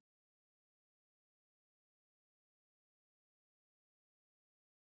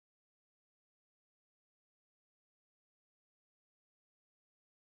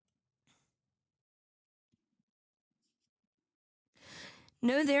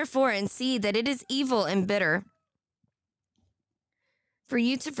 Know therefore and see that it is evil and bitter for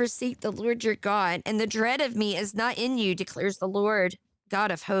you to forsake the Lord your God, and the dread of me is not in you, declares the Lord, God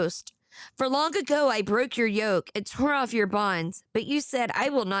of hosts. For long ago I broke your yoke and tore off your bonds, but you said, I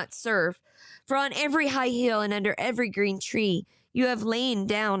will not serve. For on every high hill and under every green tree you have lain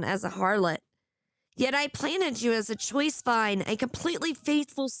down as a harlot. Yet I planted you as a choice vine, a completely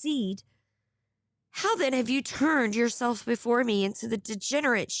faithful seed. How then have you turned yourself before me into the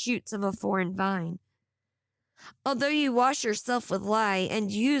degenerate shoots of a foreign vine? Although you wash yourself with lye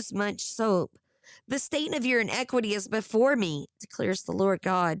and use much soap, the stain of your iniquity is before me, declares the Lord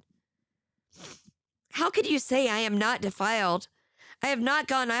God. How could you say I am not defiled? I have not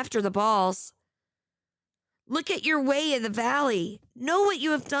gone after the Baals. Look at your way in the valley. Know what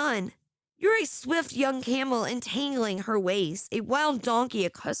you have done. You're a swift young camel entangling her ways, a wild donkey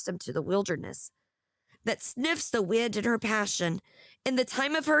accustomed to the wilderness, that sniffs the wind in her passion. In the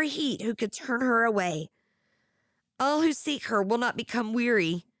time of her heat, who could turn her away? All who seek her will not become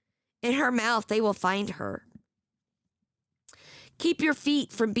weary. In her mouth they will find her. Keep your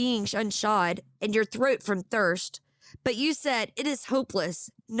feet from being unshod and your throat from thirst. But you said, it is hopeless.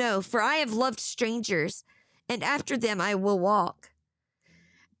 No, for I have loved strangers, and after them I will walk.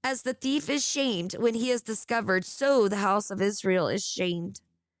 As the thief is shamed when he is discovered, so the house of Israel is shamed.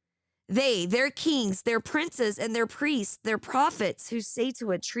 They, their kings, their princes, and their priests, their prophets, who say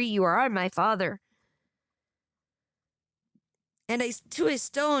to a tree, you are my father, and to a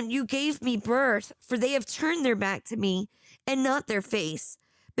stone, you gave me birth, for they have turned their back to me, and not their face.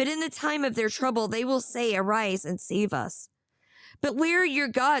 But in the time of their trouble, they will say, arise and save us. But where are your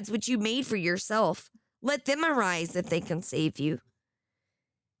gods which you made for yourself? Let them arise if they can save you.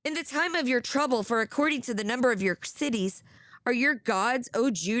 In the time of your trouble, for according to the number of your cities, are your gods,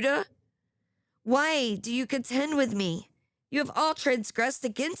 O Judah? Why do you contend with me? You have all transgressed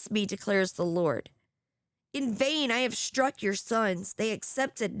against me, declares the Lord. In vain I have struck your sons. They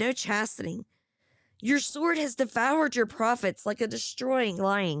accepted no chastening. Your sword has devoured your prophets like a destroying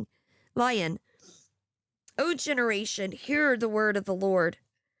lion. O generation, hear the word of the Lord.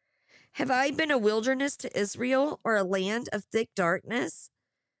 Have I been a wilderness to Israel, or a land of thick darkness?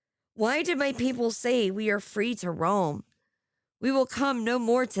 Why do my people say we are free to roam? We will come no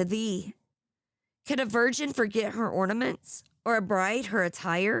more to thee. Can a virgin forget her ornaments, or a bride her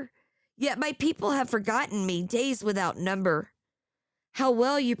attire? Yet my people have forgotten me days without number. How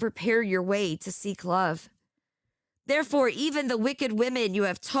well you prepare your way to seek love. Therefore, even the wicked women you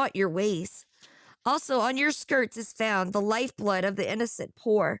have taught your ways. Also on your skirts is found the lifeblood of the innocent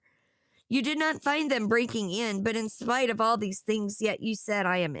poor. You did not find them breaking in, but in spite of all these things, yet you said,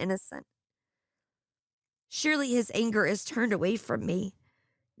 I am innocent. Surely his anger is turned away from me.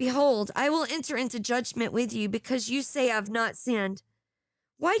 Behold, I will enter into judgment with you because you say I've not sinned.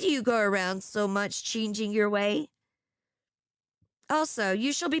 Why do you go around so much changing your way? Also,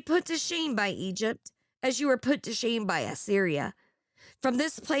 you shall be put to shame by Egypt, as you were put to shame by Assyria. From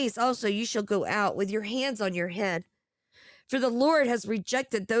this place also you shall go out with your hands on your head. For the Lord has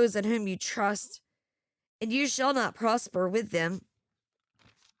rejected those in whom you trust, and you shall not prosper with them.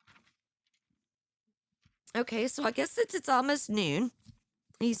 Okay, so I guess since it's almost noon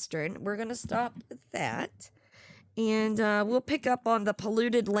Eastern, we're going to stop with that. And we'll pick up on the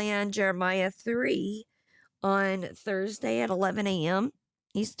polluted land, Jeremiah 3, on Thursday at 11 a.m.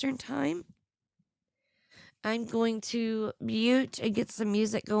 Eastern Time. I'm going to mute and get some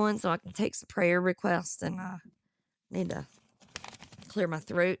music going so I can take some prayer requests, and need to clear my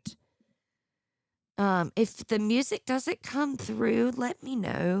throat. If the music doesn't come through, let me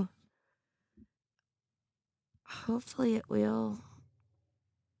know. Hopefully it will.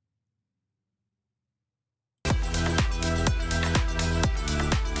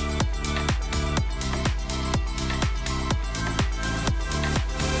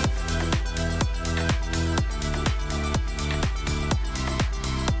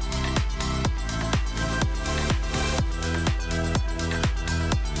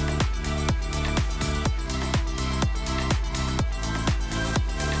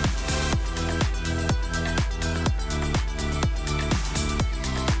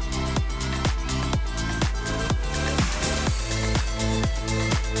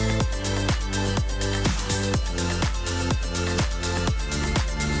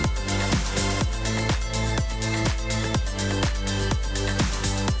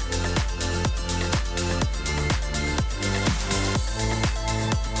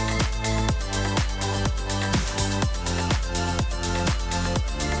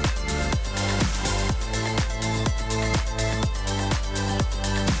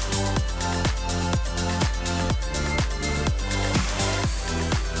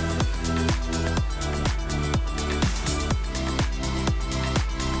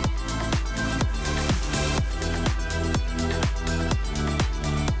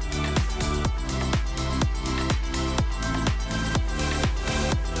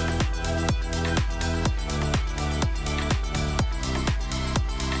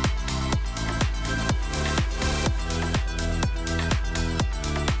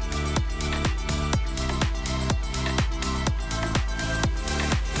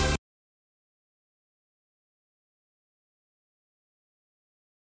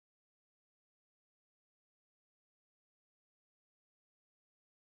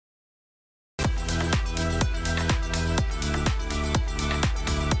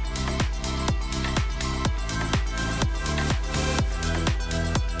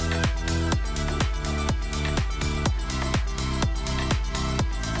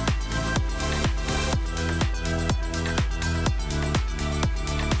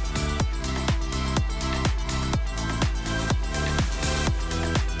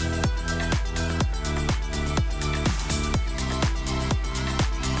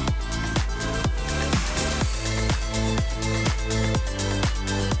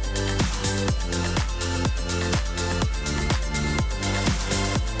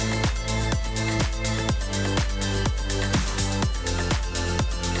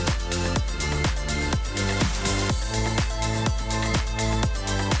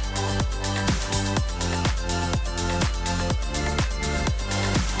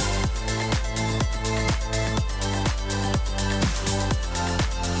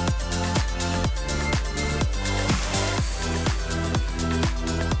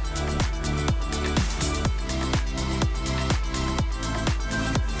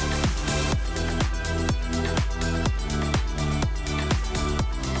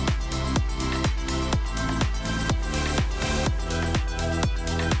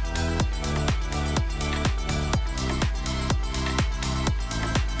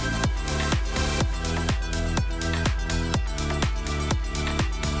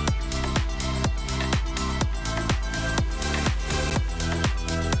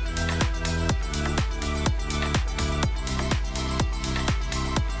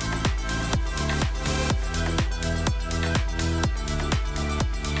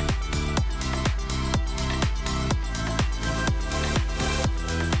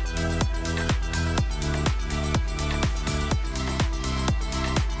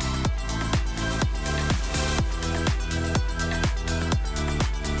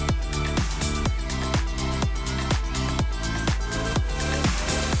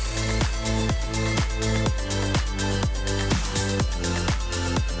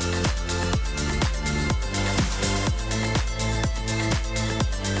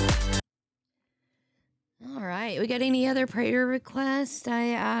 got any other prayer requests?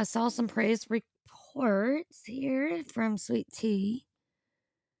 I saw some praise reports here from Sweet Tea.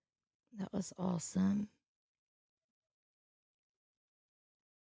 That was awesome.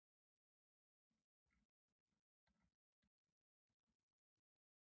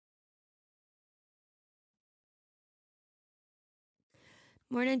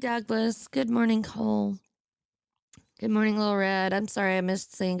 Morning, Douglas. Good morning, Cole. Good morning, Little Red. I'm sorry I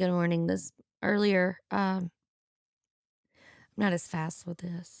missed saying good morning this earlier. I'm not as fast with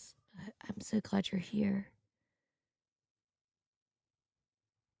this. I'm so glad you're here.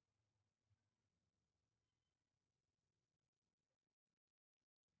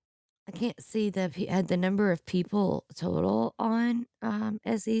 I can't see the number of people total on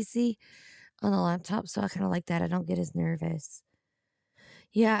SEC on the laptop, so I kind of like that. I don't get as nervous.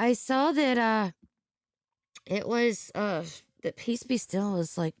 Yeah, I saw that it was that Peace Be Still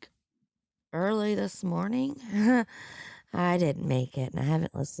was like early this morning. I didn't make it and I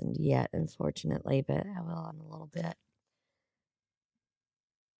haven't listened yet, unfortunately, but I will in a little bit.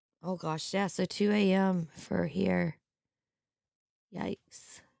 Oh gosh, yeah, so 2 a.m. for here.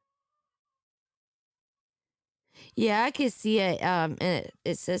 Yikes. Yeah, I can see it. And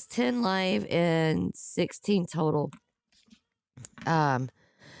it says 10 live and 16 total. On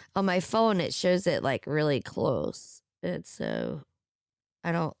my phone it shows it like really close. And so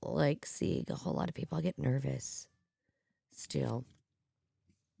I don't like seeing a whole lot of people. I get nervous still.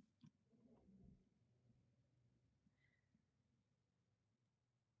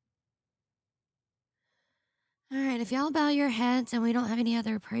 All right, if y'all bow your heads and we don't have any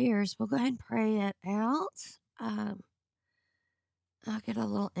other prayers, we'll go ahead and pray it out. I'll get a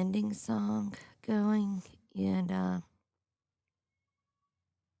little ending song going and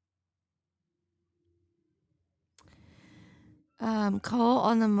Cole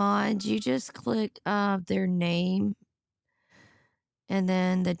on the mods, you just click their name and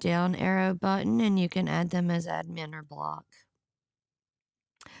then the down arrow button and you can add them as admin or block.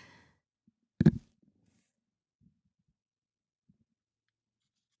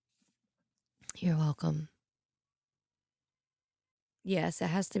 You're welcome. Yes, it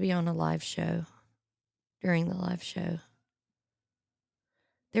has to be on a live show, during the live show.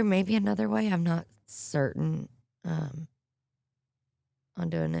 There may be another way. I'm not certain on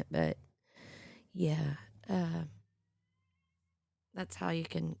doing it, but yeah. That's how you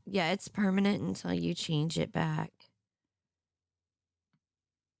can. Yeah, it's permanent until you change it back.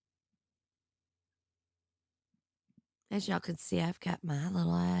 As y'all can see, I've got my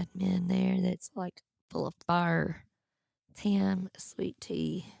little admin there that's like full of fire. Tam, Sweet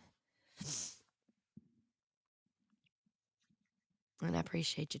Tea. And I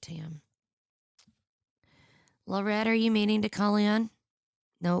appreciate you, Tam. Lorette, are you meaning to call in?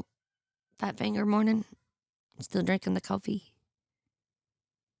 Nope. Fat finger morning. Still drinking the coffee.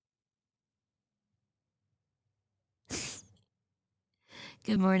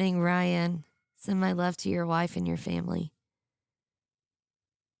 Good morning, Ryan. Send my love to your wife and your family.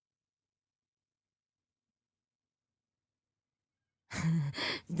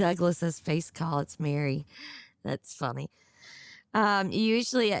 Douglas's face call. It's Mary. That's funny.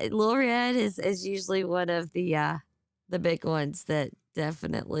 Usually, Lil Red is usually one of the big ones that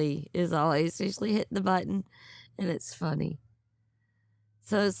definitely is always usually hitting the button, and it's funny.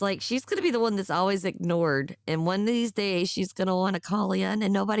 So it's like she's gonna be the one that's always ignored, and one of these days she's gonna want to call in,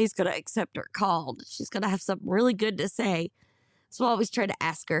 and nobody's gonna accept her call. She's gonna have something really good to say, so I always try to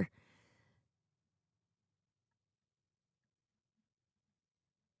ask her.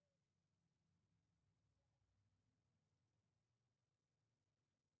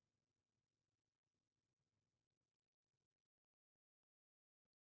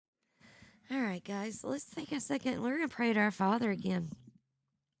 All right, guys, let's take a second. We're gonna pray to our Father again.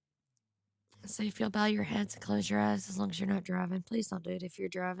 So if you'll bow your heads and close your eyes, as long as you're not driving, please don't do it if you're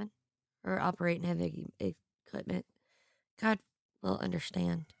driving or operating heavy equipment. God will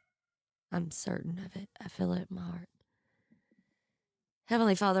understand. I'm certain of it. I feel it in my heart.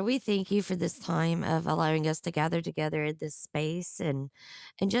 Heavenly Father, we thank you for this time of allowing us to gather together in this space and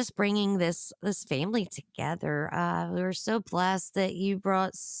just bringing this family together. We're so blessed that you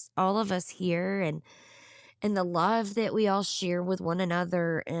brought all of us here and the love that we all share with one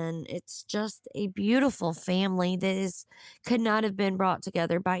another. And it's just a beautiful family that could not have been brought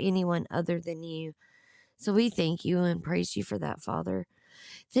together by anyone other than you. So we thank you and praise you for that, Father.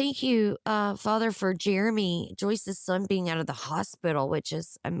 Thank you, Father, for Jeremy, Joyce's son, being out of the hospital, which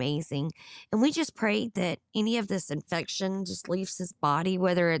is amazing. And we just pray that any of this infection just leaves his body,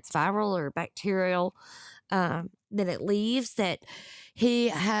 whether it's viral or bacterial. that it leaves, that he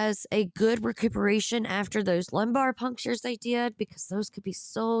has a good recuperation after those lumbar punctures they did, because those could be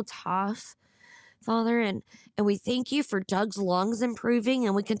so tough, Father. And we thank you for Doug's lungs improving,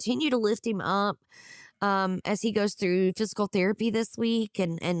 and we continue to lift him up as he goes through physical therapy this week.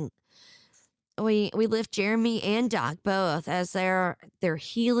 And we lift Jeremy and Doc both as they're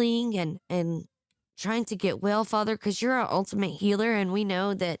healing and trying to get well, Father, because you're our ultimate healer, and we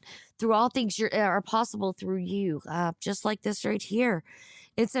know that through all things are possible through you. Just like this right here,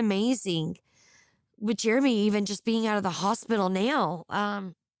 it's amazing. With Jeremy even just being out of the hospital now,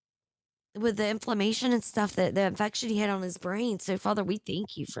 with the inflammation and stuff, that the infection he had on his brain. So, Father, we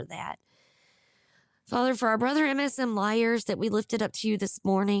thank you for that. Father, for our brother MSM Liars that we lifted up to you this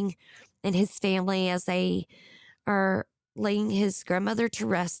morning, and his family as they are laying his grandmother to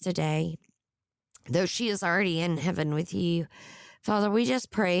rest today, though she is already in heaven with you. Father, we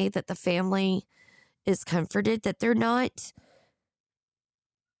just pray that the family is comforted, that they're not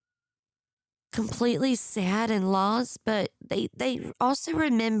completely sad and lost, but they also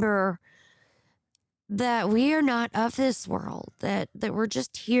remember that we are not of this world, that we're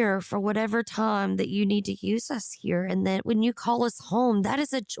just here for whatever time that you need to use us here, and that when you call us home, that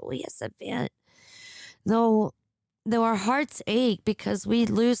is a joyous event. Though our hearts ache because we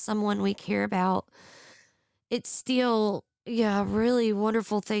lose someone we care about, it's still, yeah, a really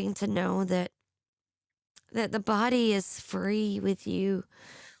wonderful thing to know that the body is free with you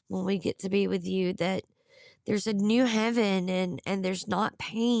when we get to be with you, that there's a new heaven, and there's not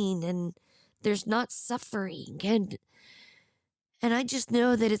pain, and there's not suffering, and I just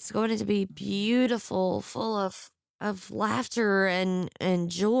know that it's going to be beautiful, full of laughter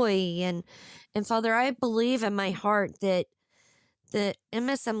and joy. And Father, I believe in my heart that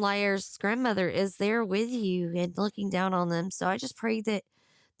MSM Liar's grandmother is there with you and looking down on them. So I just pray that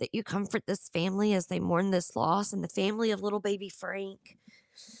you comfort this family as they mourn this loss, and the family of little baby Frank.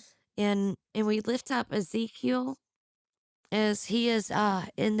 And we lift up Ezekiel as he is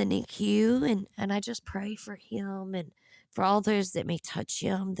in the NICU, and I just pray for him and for all those that may touch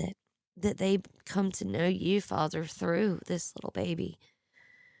him, that they come to know you, Father, through this little baby.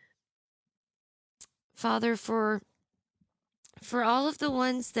 Father, for all of the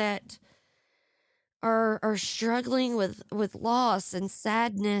ones that are struggling with loss and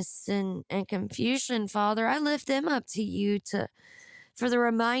sadness and confusion, Father, I lift them up to you for the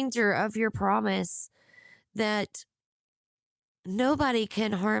reminder of your promise that nobody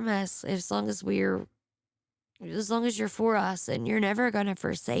can harm us as long as you're for us, and you're never going to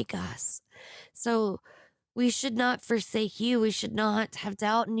forsake us. So we should not forsake you. We should not have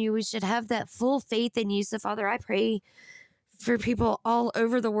doubt in you. We should have that full faith in you. So, Father, I pray for people all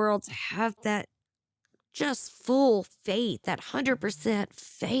over the world to have that just full faith, that 100%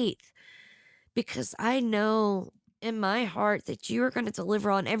 faith, because I know in my heart that you are going to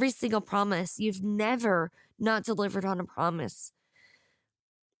deliver on every single promise. You've never not delivered on a promise.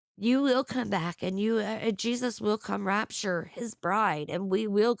 You will come back, and Jesus will come rapture his bride, and we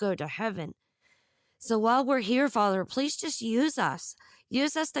will go to heaven. So while we're here, Father, please just use us.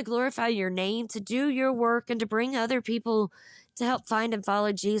 Use us to glorify your name, to do your work, and to bring other people to help find and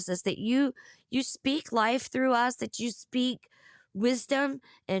follow Jesus. That you speak life through us, that you speak wisdom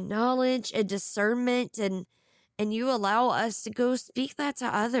and knowledge and discernment, and you allow us to go speak that to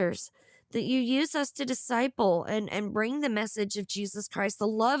others. That you use us to disciple and bring the message of Jesus Christ, the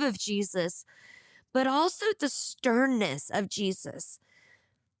love of Jesus, but also the sternness of Jesus.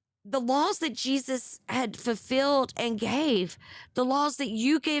 The laws that Jesus had fulfilled and gave, the laws that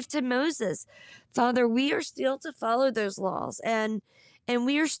you gave to Moses. Father, we are still to follow those laws, and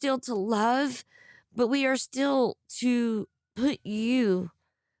we are still to love, but we are still to put you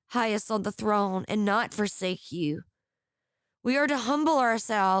highest on the throne and not forsake you. We are to humble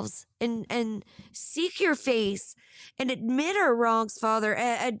ourselves and seek your face and admit our wrongs, Father,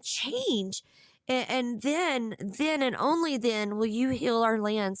 and change. And then and only then will you heal our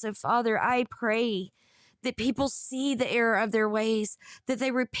land. So, Father, I pray that people see the error of their ways, that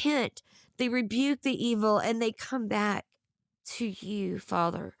they repent, they rebuke the evil, and they come back to you,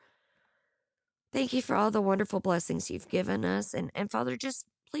 Father. Thank you for all the wonderful blessings you've given us. And Father, just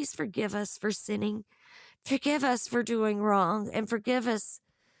please forgive us for sinning. Forgive us for doing wrong, and forgive us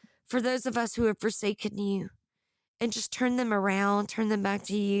for those of us who have forsaken you, and just turn them around, turn them back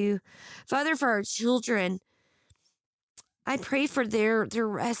to you. Father, for our children, I pray for their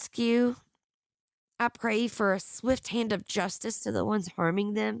rescue. I pray for a swift hand of justice to the ones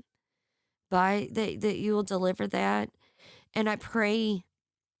harming them, that you will deliver that. And I pray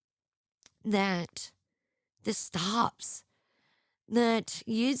that this stops, that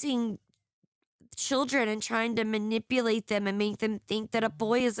using children and trying to manipulate them and make them think that a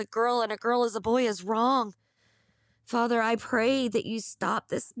boy is a girl and a girl is a boy is wrong. Father, I pray that you stop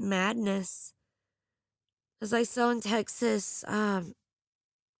this madness. As I saw in Texas,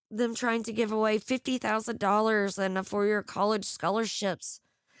 them trying to give away $50,000 and a 4-year college scholarships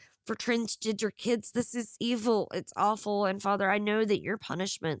for transgender kids. This is evil. It's awful. And Father, I know that your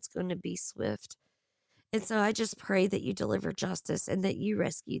punishment's going to be swift. And so I just pray that you deliver justice and that you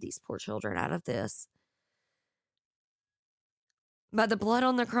rescue these poor children out of this. By the blood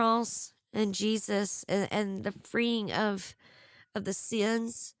on the cross and Jesus and the freeing of the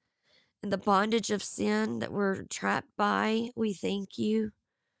sins and the bondage of sin that we're trapped by, we thank you.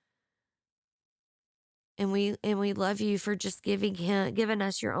 And we love you for just giving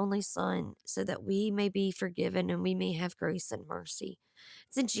us your only son so that we may be forgiven and we may have grace and mercy.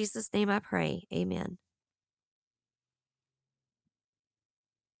 It's in Jesus' name I pray. Amen.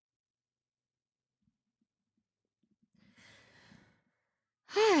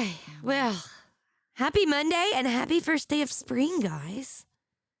 Hi. Well, happy Monday and happy first day of spring, guys.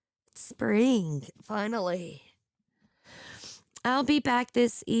 It's spring, finally. I'll be back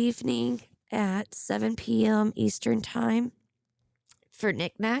this evening at 7 p.m. Eastern Time for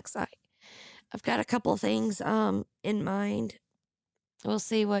knickknacks. I've got a couple things in mind. We'll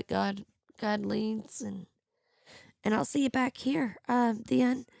see what God leads, and I'll see you back here.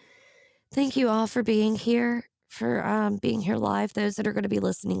 Then thank you all for being here, for being here live. Those that are going to be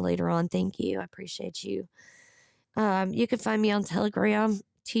listening later on, thank you. I appreciate you. You can find me on Telegram,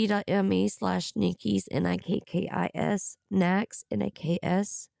 t.me/Nikkis, Nikkis, Nax,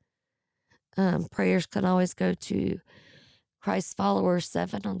 Naks. Prayers can always go to Christ Follower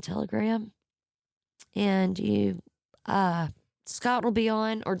 7 on Telegram. And you, Scott will be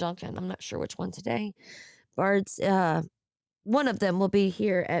on, or Duncan. I'm not sure which one today. Bards, one of them will be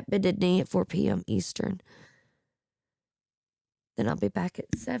here at Bended Knee at 4 p.m. Eastern. Then I'll be back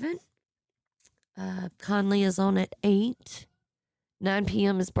at 7. Conley is on at 8. 9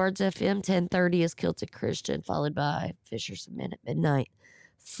 p.m. is Bards FM. 10:30 is Kilted Christian, followed by Fisherman at midnight.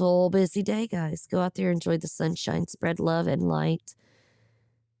 Full busy day, guys. Go out there, enjoy the sunshine, spread love and light.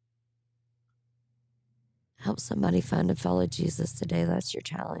 Help somebody find and follow Jesus today. That's your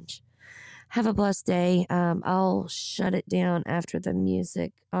challenge. Have a blessed day. I'll shut it down after the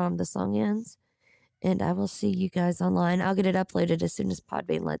music, the song ends, and I will see you guys online. I'll get it uploaded as soon as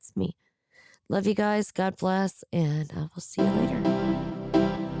Podbean lets me. Love you guys. God bless, and I will see you later.